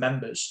longer term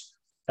members.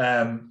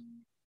 Where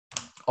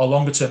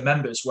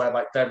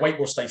like their weight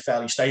will stay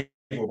fairly stable,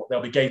 but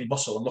they'll be gaining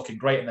muscle and looking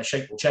great and their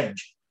shape will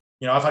change.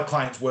 I've had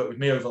clients work with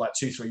me over like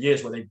 2-3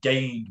 years where they've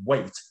gained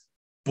weight,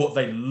 but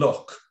they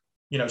look,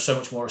 so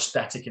much more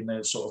aesthetic in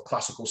the sort of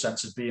classical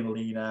sense of being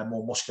leaner,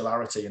 more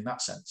muscularity in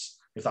that sense,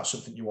 if that's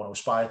something you want to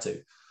aspire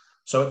to.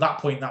 So at that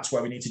point, that's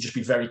where we need to just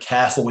be very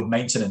careful with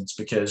maintenance,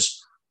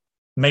 because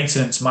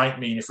maintenance might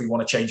mean if we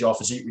want to change our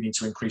physique, we need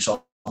to increase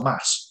our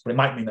mass, but it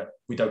might mean that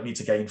we don't need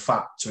to gain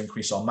fat to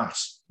increase our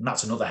mass. And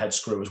that's another head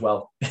screw as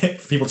well.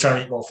 People trying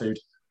to eat more food.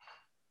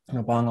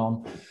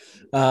 Bang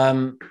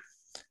on.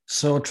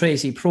 So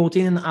Tracy,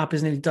 protein in the app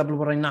is nearly double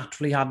what I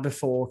naturally had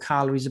before.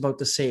 Calories about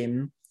the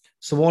same.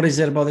 So what is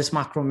it about this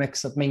macro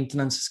mix that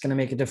maintenance is going to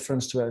make a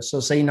difference to her? So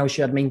say now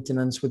she had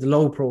maintenance with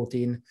low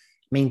protein,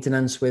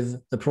 maintenance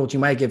with the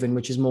protein we're giving,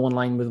 which is more in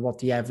line with what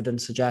the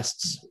evidence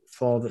suggests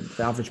for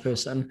the average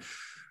person.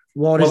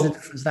 What is the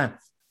difference there?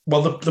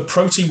 Well, the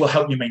protein will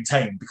help you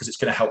maintain because it's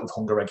going to help with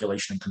hunger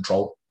regulation and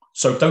control.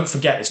 So don't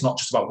forget, it's not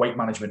just about weight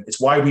management. It's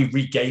why we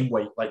regain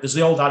weight. Like there's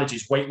the old adage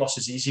is weight loss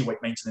is easy, weight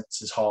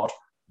maintenance is hard.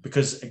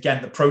 Because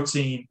again, the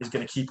protein is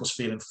going to keep us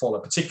feeling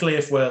fuller, particularly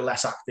if we're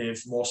less active,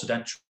 more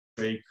sedentary,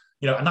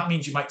 and that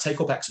means you might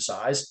take up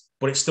exercise,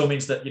 but it still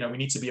means that, we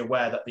need to be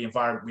aware that the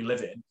environment we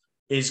live in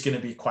is going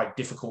to be quite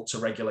difficult to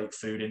regulate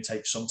food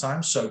intake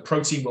sometimes. So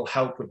protein will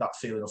help with that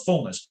feeling of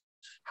fullness.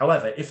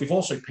 However, if we've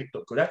also picked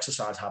up good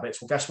exercise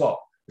habits, well, guess what?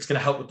 It's going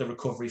to help with the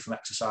recovery from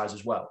exercise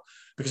as well.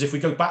 Because if we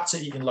go back to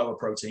eating lower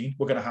protein,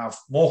 we're going to have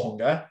more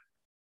hunger,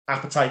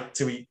 appetite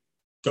to eat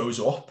goes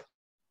up.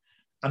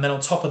 And then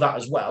on top of that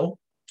as well,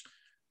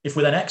 if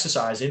we're then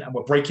exercising and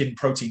we're breaking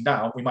protein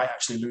down, we might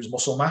actually lose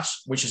muscle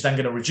mass, which is then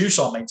going to reduce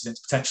our maintenance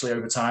potentially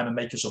over time and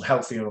make us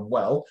unhealthy and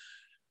unwell.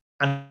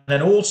 And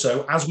then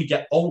also, as we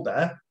get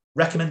older,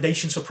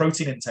 recommendations for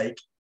protein intake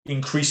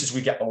increase as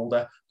we get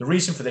older. The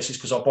reason for this is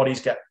because our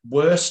bodies get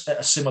worse at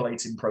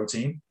assimilating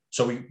protein.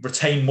 So we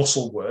retain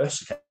muscle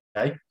worse,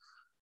 okay?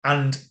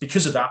 And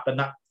because of that, then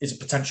that is a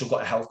potential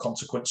got a health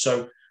consequence.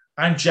 So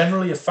I'm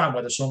generally a fan,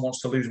 whether someone wants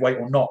to lose weight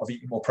or not, of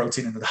eating more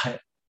protein in the diet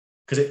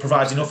because it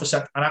provides enough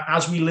effect. And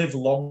as we live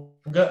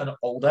longer and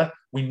older,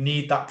 we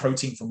need that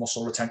protein for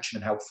muscle retention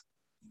and health.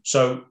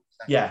 So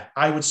yeah,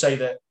 I would say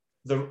that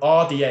the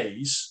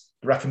RDAs,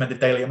 the recommended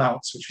daily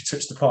amounts, which we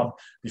touched upon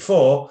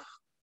before,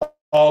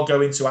 are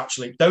going to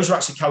actually, those are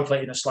actually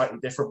calculated in a slightly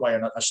different way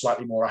and are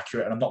slightly more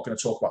accurate. And I'm not going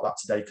to talk about that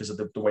today because of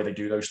the way they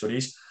do those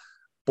studies.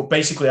 But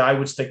basically, I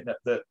would think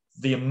that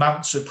the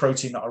amounts of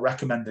protein that are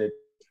recommended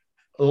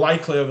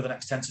likely over the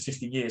next 10 to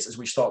 15 years, as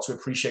we start to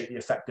appreciate the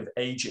effect of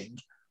aging,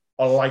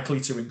 are likely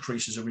to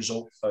increase as a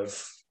result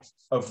of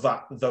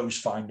those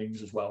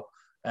findings as well,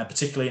 and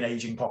particularly in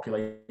aging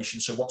population.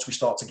 So once we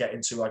start to get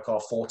into like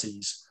our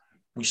 40s,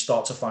 we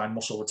start to find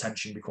muscle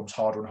retention becomes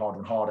harder and harder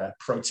and harder.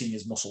 Protein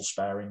is muscle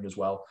sparing as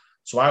well.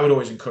 So I would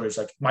always encourage,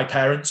 like my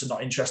parents are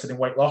not interested in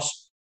weight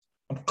loss.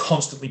 I'm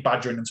constantly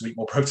badgering them to eat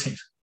more protein.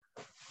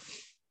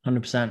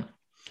 100%.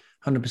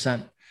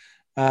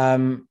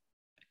 100%.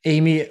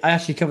 Amy, I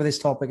actually cover this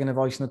topic in a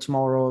voice note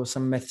tomorrow.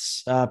 Some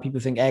myths. People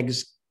think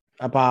eggs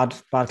are bad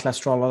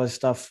cholesterol, all this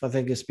stuff. I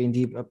think it's been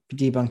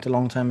debunked a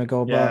long time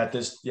ago. But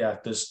debunked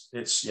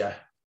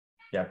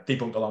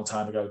a long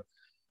time ago.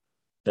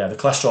 Yeah, the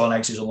cholesterol in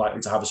eggs is unlikely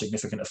to have a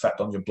significant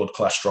effect on your blood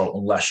cholesterol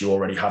unless you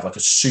already have like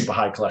a super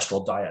high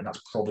cholesterol diet, and that's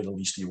probably the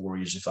least of your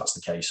worries if that's the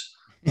case.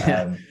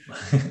 And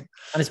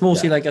it's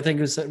mostly like, I think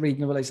it was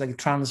reading about like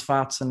trans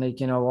fats and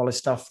like, all this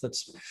stuff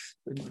that's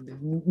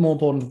more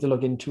important to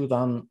look into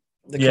than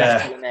the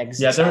cholesterol in eggs.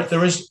 Yeah,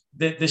 there is.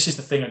 This is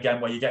the thing again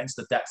where you get into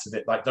the depth of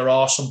it. Like there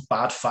are some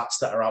bad fats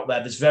that are out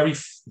there. There's very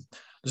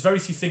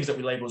few things that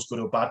we label as good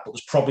or bad, but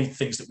there's probably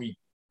things that we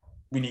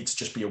need to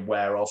just be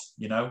aware of,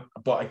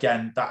 But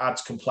again, that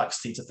adds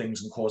complexity to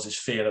things and causes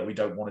fear that we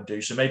don't want to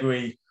do. So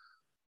maybe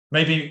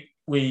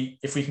we,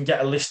 if we can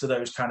get a list of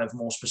those kind of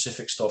more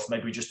specific stuff,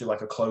 maybe we just do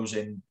like a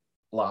closing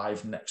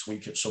live next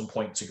week at some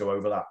point to go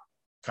over that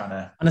kind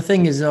of. And the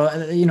thing is,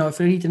 if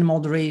you're eating in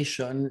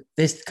moderation,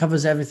 this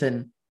covers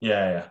everything.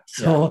 Yeah.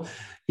 So,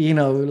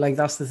 like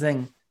that's the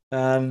thing.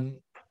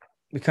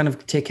 We kind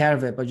of take care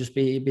of it, but just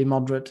be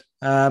moderate.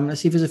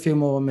 Let's see if there's a few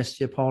more I missed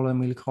here, Paul, and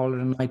we'll call it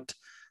a night.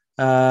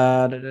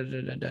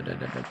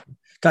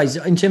 Guys,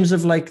 in terms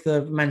of like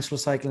the menstrual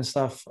cycle and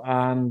stuff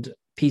and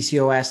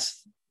PCOS,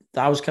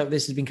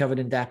 this has been covered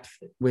in depth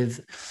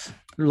with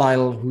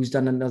Lyle, who's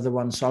done another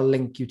one. So I'll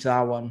link you to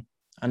that one,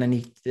 and then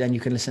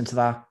you can listen to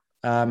that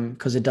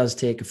because it does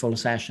take a full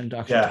session to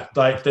actually. Yeah,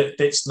 like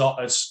it's not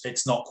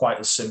quite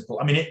as simple.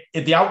 I mean,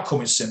 the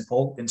outcome is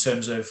simple in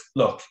terms of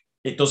look,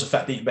 it does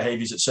affect eating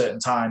behaviors at certain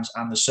times,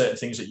 and there's certain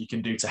things that you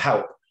can do to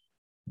help.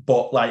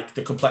 But like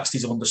the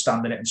complexities of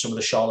understanding it and some of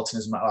the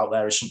charlatanism out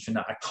there is something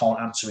that I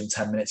can't answer in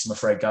 10 minutes, I'm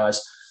afraid, guys.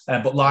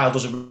 But Lyle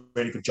does a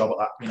really good job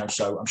at that,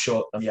 so I'm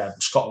sure,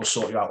 Scott will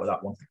sort you out with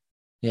that one.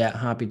 Yeah,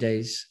 happy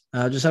days.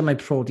 I just had my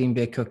protein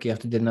baked cookie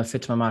after dinner,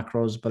 fit my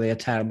macros, but they are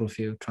terrible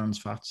for you, trans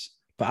fats.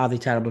 But are they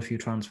terrible for you,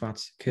 trans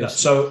fats? Yeah,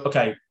 so,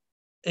 okay,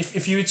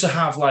 if you were to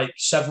have like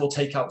several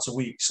takeouts a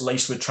week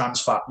laced with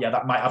trans fat,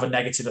 that might have a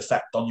negative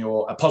effect on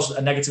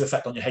a negative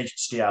effect on your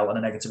HDL and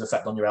a negative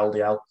effect on your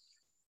LDL.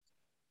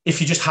 If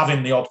you're just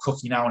having the odd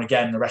cookie now and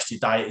again, the rest of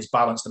your diet is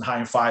balanced and high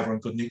in fiber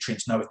and good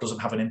nutrients, no, it doesn't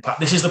have an impact.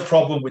 This is the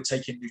problem with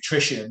taking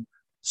nutrition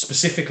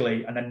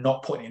specifically and then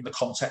not putting it in the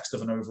context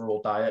of an overall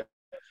diet.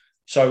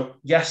 So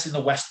yes, in the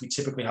West, we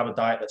typically have a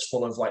diet that's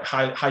full of like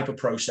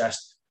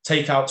hyper-processed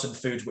takeouts and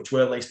foods, which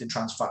were laced in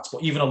trans fats,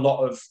 but even a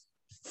lot of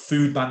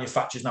food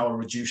manufacturers now are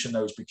reducing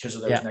those because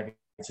of those negative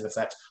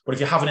effects. But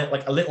if you're having it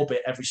like a little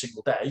bit every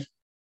single day,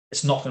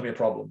 it's not going to be a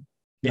problem.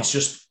 It's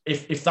just,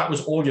 if that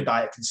was all your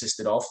diet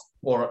consisted of,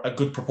 or a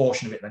good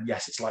proportion of it, then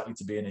yes, it's likely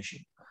to be an issue.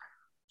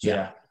 So,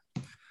 yeah.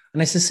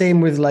 And it's the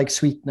same with like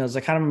sweeteners. I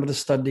can't remember the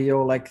study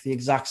or like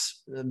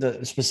the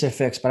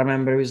specifics, but I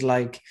remember it was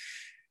like,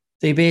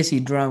 they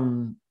basically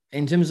drown.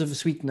 In terms of a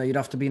sweetener, you'd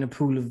have to be in a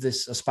pool of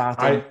this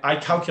aspartame. I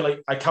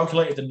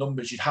calculated the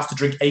numbers. You'd have to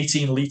drink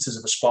 18 litres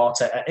of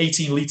aspartame,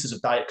 18 litres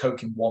of Diet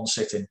Coke in one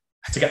sitting.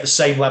 to get the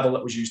same level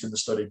that was used in the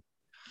study.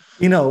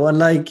 You know, and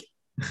like,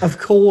 of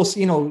course,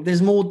 you know,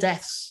 there's more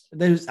deaths.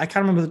 I can't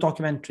remember the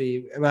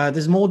documentary.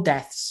 There's more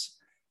deaths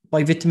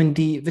by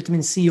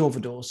vitamin C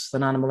overdose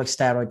than anabolic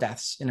steroid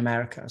deaths in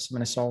America. So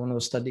when I saw one of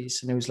those studies,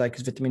 and it was like,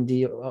 it's vitamin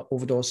D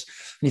overdose.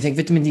 And you think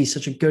vitamin D is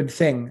such a good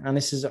thing. And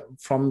this is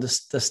from the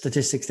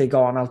statistics they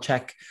got, and I'll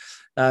check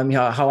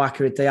how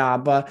accurate they are.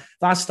 But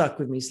that stuck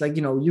with me. It's like,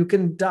 you know, you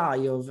can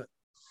die of,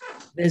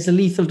 there's a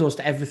lethal dose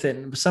to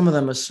everything, but some of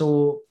them are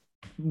so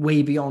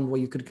way beyond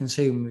what you could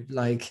consume.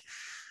 Like,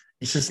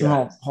 it's just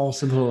not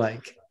possible.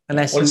 Like,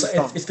 unless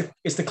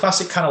it's the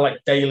classic kind of like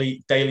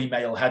Daily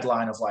Mail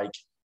headline of like,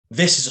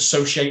 this is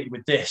associated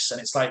with this.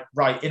 And it's like,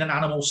 right, in an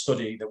animal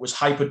study that was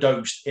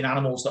hyperdosed in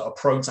animals that are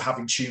prone to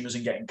having tumors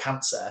and getting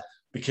cancer,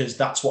 because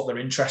that's what they're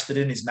interested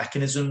in, is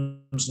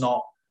mechanisms,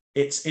 not,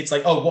 it's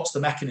like, oh, what's the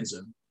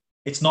mechanism?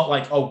 It's not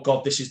like, oh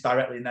God, this is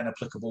directly and then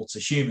applicable to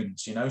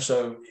humans, you know?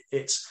 So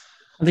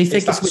they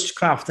think it's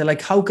witchcraft. They're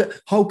like, how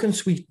can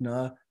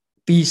sweetener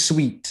be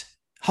sweet?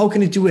 How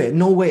can it do it?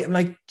 No way. I'm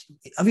like,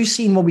 have you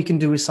seen what we can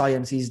do with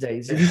science these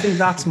days? If you think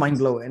that's mind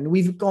blowing,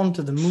 we've gone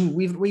to the moon.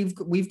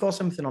 We've got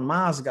something on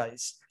Mars,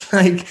 guys.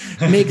 Like,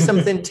 make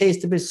something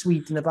taste a bit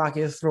sweet in the back of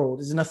your throat.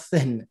 There's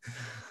nothing.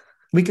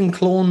 We can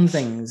clone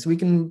things. We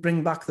can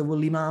bring back the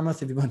woolly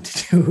mammoth if you want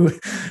to.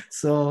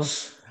 So,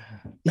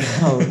 you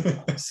know,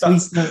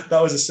 that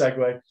was a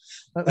segue.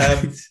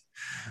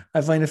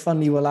 I find it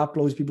funny what that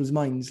blows people's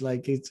minds.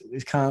 Like,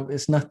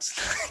 it's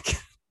nuts. Like,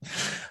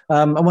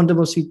 I wonder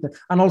about sweetener.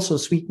 And also,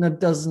 sweetener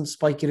doesn't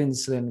spike your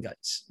insulin,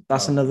 guys.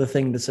 That's another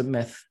thing that's a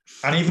myth.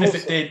 And even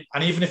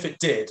if it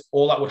did,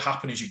 all that would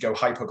happen is you go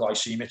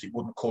hypoglycemic. It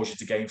wouldn't cause you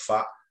to gain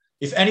fat.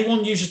 If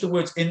anyone uses the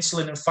words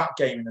insulin and fat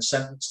gain in a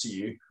sentence to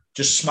you,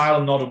 just smile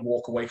and nod and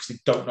walk away, because they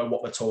don't know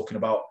what they're talking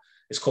about.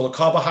 It's called a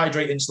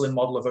carbohydrate insulin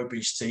model of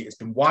obesity. It's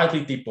been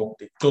widely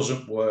debunked. It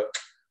doesn't work.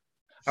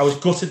 I was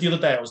gutted the other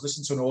day. I was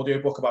listening to an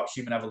audiobook about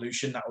human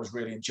evolution that I was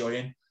really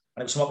enjoying.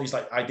 And it was some of these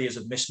like ideas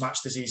of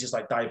mismatched diseases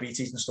like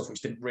diabetes and stuff,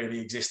 which didn't really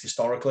exist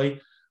historically. And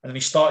then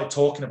he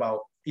talked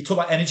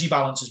about energy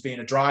balance as being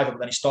a driver, but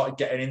then he started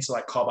getting into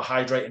like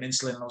carbohydrate and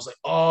insulin. And I was like,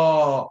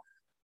 oh,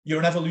 you're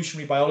an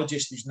evolutionary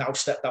biologist who's now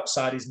stepped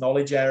outside his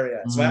knowledge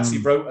area. So I actually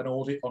wrote an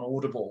audit on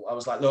Audible. I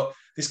was like, look,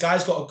 this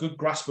guy's got a good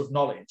grasp of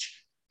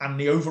knowledge, and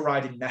the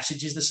overriding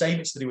message is the same.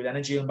 It's to do with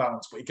energy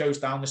imbalance, but he goes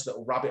down this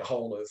little rabbit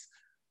hole of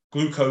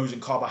glucose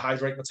and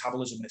carbohydrate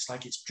metabolism. And it's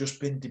like, it's just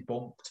been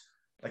debunked.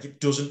 Like, it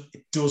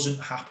doesn't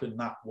happen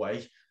that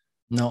way.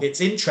 No. It's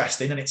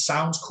interesting and it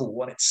sounds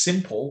cool and it's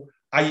simple.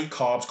 I eat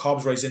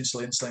carbs raise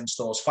insulin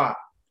stores fat,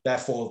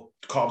 therefore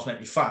carbs make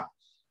me fat.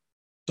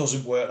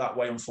 Doesn't work that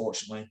way,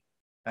 unfortunately.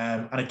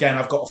 And again,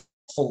 I've got a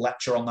full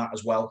lecture on that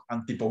as well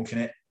and debunking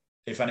it,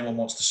 if anyone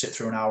wants to sit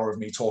through an hour of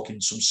me talking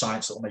some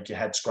science that will make your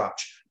head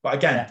scratch. But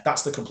again,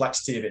 that's the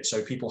complexity of it.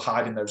 So people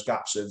hide in those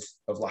gaps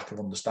of lack of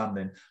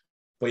understanding.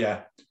 But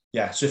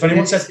yeah. So if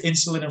anyone says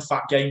insulin and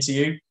fat gain to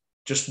you,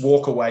 just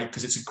walk away,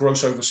 because it's a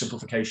gross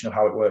oversimplification of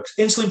how it works.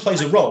 Insulin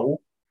plays a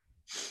role,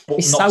 but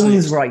it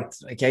sounds right.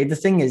 Okay, the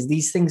thing is,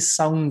 these things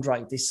sound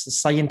right. This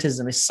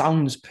scientism, it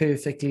sounds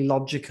perfectly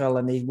logical,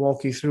 and they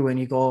walk you through, and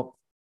you go,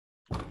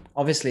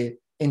 obviously,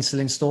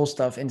 insulin stores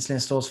stuff,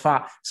 insulin stores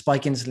fat,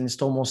 spike insulin,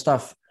 store more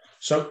stuff.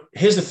 So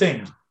here's the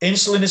thing: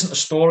 insulin isn't a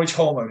storage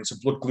hormone; it's a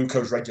blood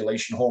glucose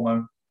regulation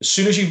hormone. As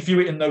soon as you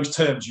view it in those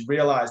terms, you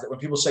realize that when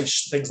people say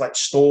things like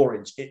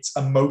storage, it's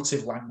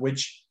emotive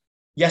language.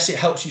 Yes, it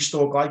helps you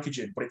store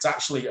glycogen, but it's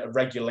actually a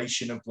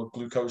regulation of blood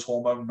glucose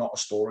hormone, not a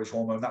storage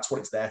hormone. That's what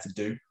it's there to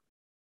do,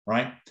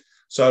 right?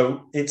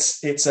 So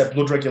it's a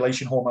blood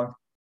regulation hormone,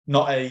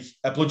 not a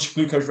blood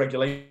glucose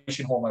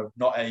regulation hormone,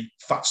 not a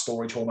fat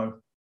storage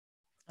hormone.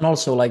 And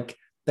also, like,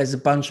 there's a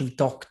bunch of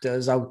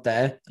doctors out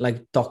there,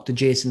 like Dr.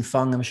 Jason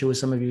Fung. I'm sure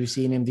some of you have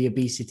seen him, the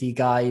obesity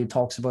guy who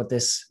talks about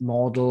this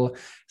model.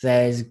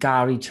 There's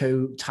Gary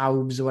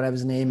Taubes, or whatever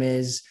his name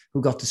is,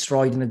 who got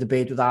destroyed in a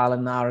debate with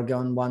Alan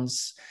Aragon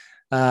once.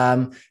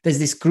 There's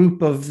this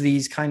group of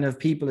these kind of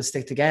people that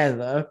stick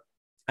together,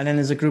 and then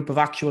there's a group of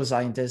actual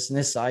scientists on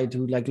this side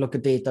who like look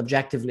at data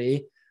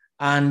objectively.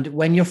 And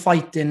when you're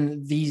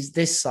fighting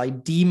this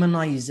side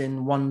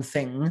demonizing one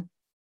thing,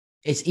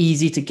 it's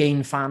easy to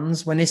gain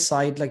fans. When this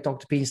side, like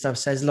Dr. P and stuff,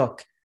 says,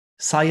 look,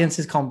 science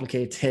is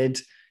complicated,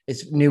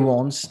 it's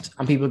nuanced,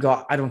 and people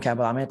go, I don't care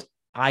about that, mate.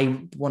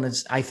 I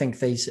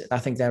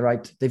think they're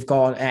right. They've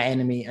got an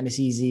enemy and it's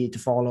easy to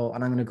follow,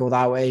 and I'm going to go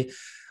that way.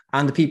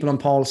 And the people on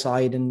Paul's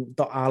side and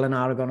Alan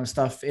Aragon and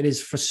stuff, it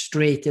is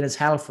frustrating as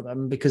hell for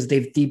them, because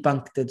they've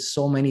debunked it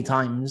so many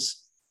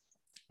times.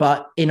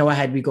 But in our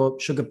head, we go,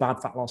 sugar,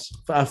 bad fat loss.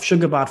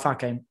 Sugar, bad fat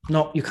gain.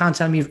 No, you can't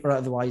tell me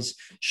otherwise.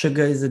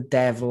 Sugar is the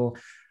devil.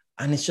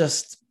 And it's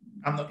just...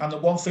 And the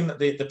one thing that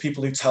the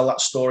people who tell that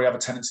story have a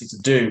tendency to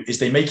do is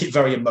they make it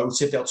very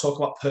emotive. They'll talk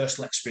about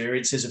personal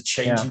experiences of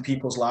changing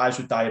people's lives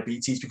with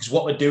diabetes, because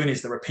what they're doing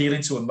is they're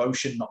appealing to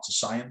emotion, not to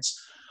science.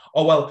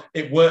 Oh, well,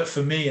 it worked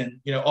for me. And,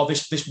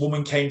 this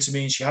woman came to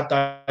me and she had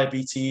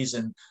diabetes,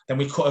 and then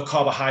we cut her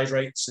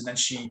carbohydrates, and then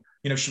she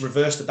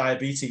reversed the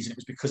diabetes, and it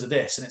was because of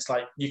this. And it's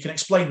like, you can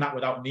explain that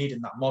without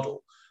needing that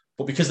model.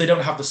 But because they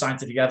don't have the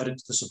scientific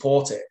evidence to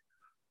support it,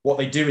 what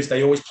they do is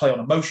they always play on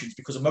emotions,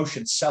 because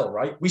emotions sell,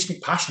 right? We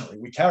speak passionately.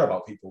 We care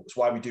about people. That's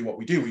why we do what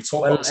we do. We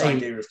talk about this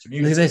idea of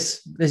community.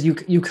 This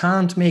you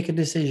can't make a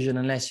decision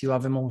unless you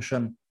have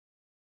emotion.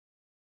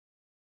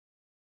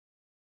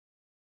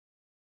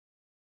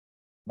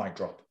 Mic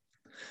drop.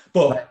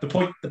 But the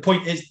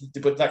point is,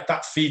 but like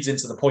that feeds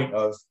into the point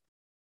of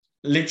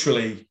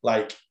literally,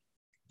 like,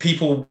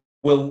 people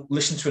will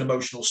listen to an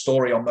emotional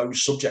story on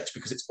those subjects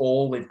because it's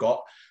all they've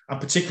got.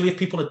 And particularly if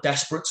people are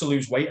desperate to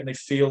lose weight and they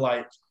feel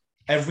like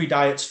every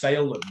diet's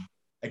failed them,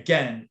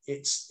 again,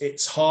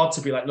 it's hard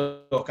to be like,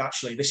 look,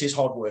 actually, this is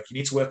hard work. You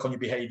need to work on your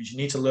behaviors. You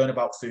need to learn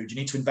about food. You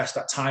need to invest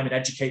that time in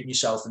educating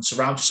yourself and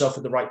surround yourself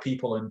with the right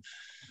people, and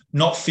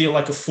not feel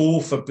like a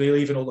fool for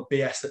believing all the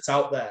BS that's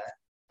out there,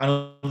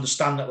 and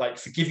understand that, like,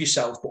 forgive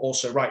yourself, but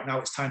also, right now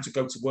it's time to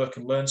go to work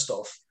and learn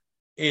stuff,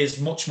 is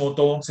much more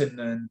daunting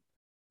than,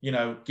 you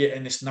know,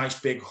 getting this nice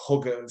big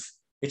hug of,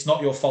 it's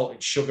not your fault,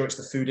 it's sugar, it's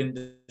the food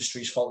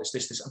industry's fault, it's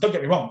this. And don't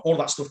get me wrong, all of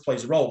that stuff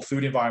plays a role,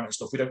 food environment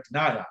stuff, we don't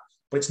deny that,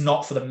 but it's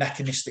not for the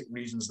mechanistic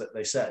reasons that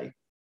they say.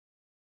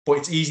 But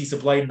it's easy to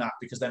blame that,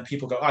 because then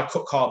people go, I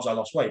cut carbs, I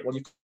lost weight. Well,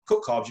 you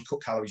cut carbs, you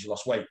cut calories, you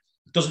lost weight.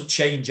 It doesn't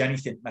change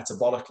anything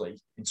metabolically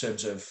in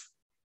terms of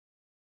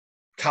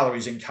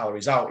calories in,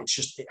 calories out. It's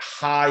just, it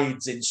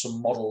hides in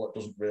some model that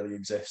doesn't really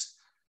exist,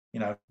 you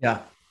know?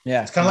 Yeah.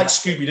 It's kind of like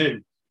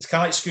Scooby-Doo.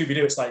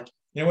 It's like,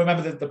 you know,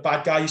 remember the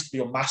bad guy used to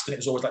be unmasked, and it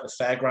was always like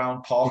the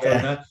fairground park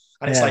owner.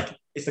 And it's like,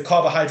 it's the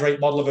carbohydrate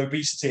model of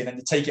obesity, and then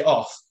you take it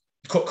off,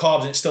 you cut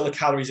carbs, and it's still the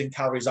calories in,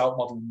 calories out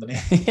model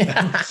underneath.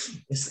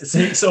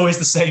 It's always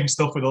the same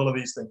stuff with all of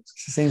these things.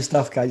 It's the same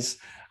stuff, guys.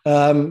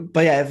 But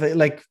yeah, if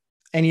like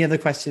any other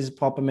questions,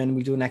 pop them in.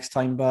 We do next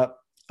time. But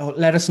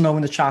let us know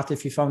in the chat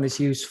if you found this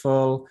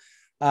useful.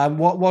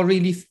 What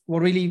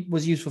really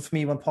was useful for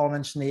me when Paul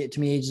mentioned it to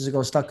me ages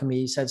ago, stuck with me.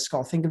 He said,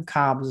 Scott, think of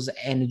carbs as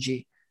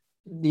energy.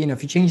 You know,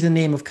 if you change the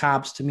name of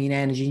carbs to mean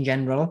energy in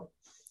general,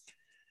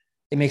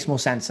 it makes more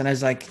sense. And I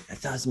was like,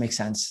 it does make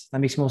sense. That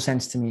makes more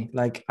sense to me.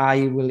 Like,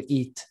 I will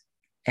eat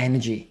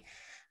energy,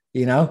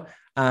 you know?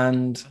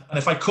 And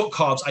if I cut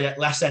carbs, I get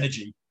less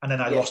energy. And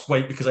then I lost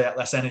weight because I had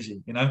less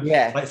energy, you know?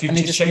 Yeah. Like, if you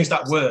just change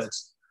that word.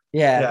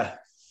 Yeah.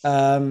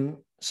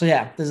 So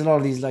yeah, there's a lot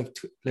of these like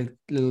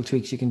little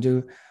tweaks you can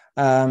do.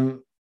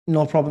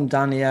 No problem,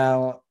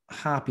 Danielle.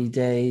 Happy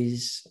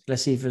days.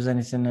 Let's see if there's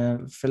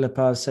anything.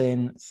 Philippa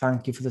saying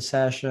thank you for the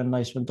session.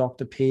 Nice one,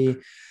 Dr. P.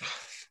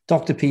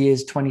 Dr. P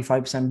is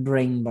 25%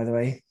 brain, by the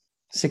way.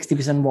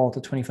 60% water,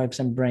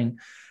 25% brain.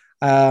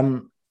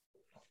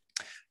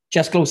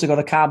 Just closer got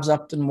the carbs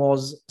up and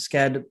was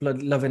scared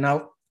blood loving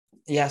out.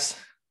 Yes,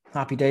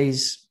 happy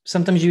days.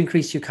 Sometimes you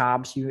increase your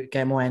carbs, you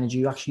get more energy,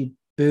 you actually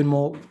burn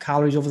more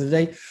calories over the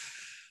day.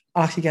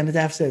 Actually get in a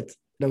deficit.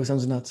 No, it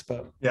sounds nuts,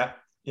 but yeah.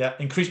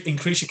 Increase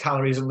your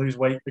calories and lose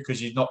weight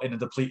because you're not in a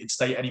depleted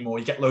state anymore.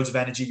 You get loads of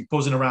energy, you're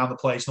buzzing around the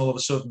place, and all of a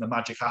sudden the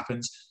magic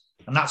happens,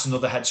 and that's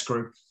another head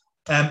screw.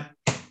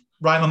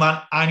 Right, my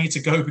man, I need to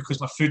go because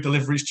my food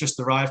delivery's just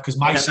arrived, because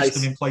my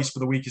system in place for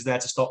the week is there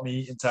to stop me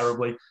eating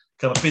terribly.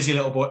 Because I'm a busy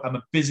little boy. I'm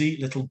a busy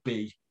little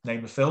bee.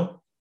 Name the film.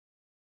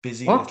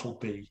 Little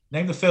bee.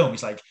 Name the film.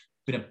 He's like,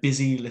 been a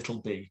busy little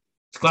bee.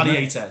 It's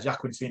Gladiator.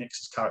 Joaquin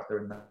Phoenix's character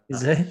in that.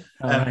 Is it?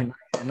 Yeah, I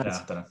don't know.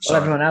 Sorry. Well,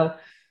 everyone else.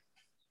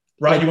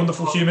 Right, you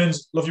wonderful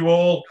humans. Love you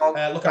all.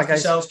 Look after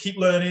yourselves. Keep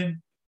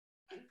learning.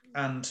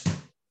 And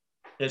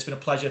it's been a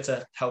pleasure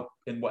to help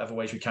in whatever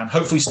ways we can.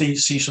 Hopefully see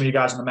some of you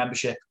guys in the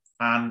membership.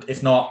 And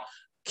if not,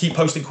 keep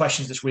posting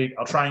questions this week.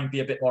 I'll try and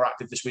be a bit more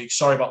active this week.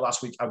 Sorry about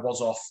last week. I was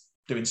off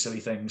doing silly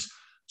things.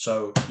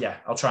 So, yeah,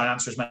 I'll try and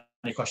answer as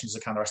many questions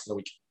as I can the rest of the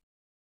week.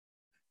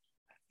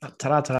 Ta-ra, ta-ra.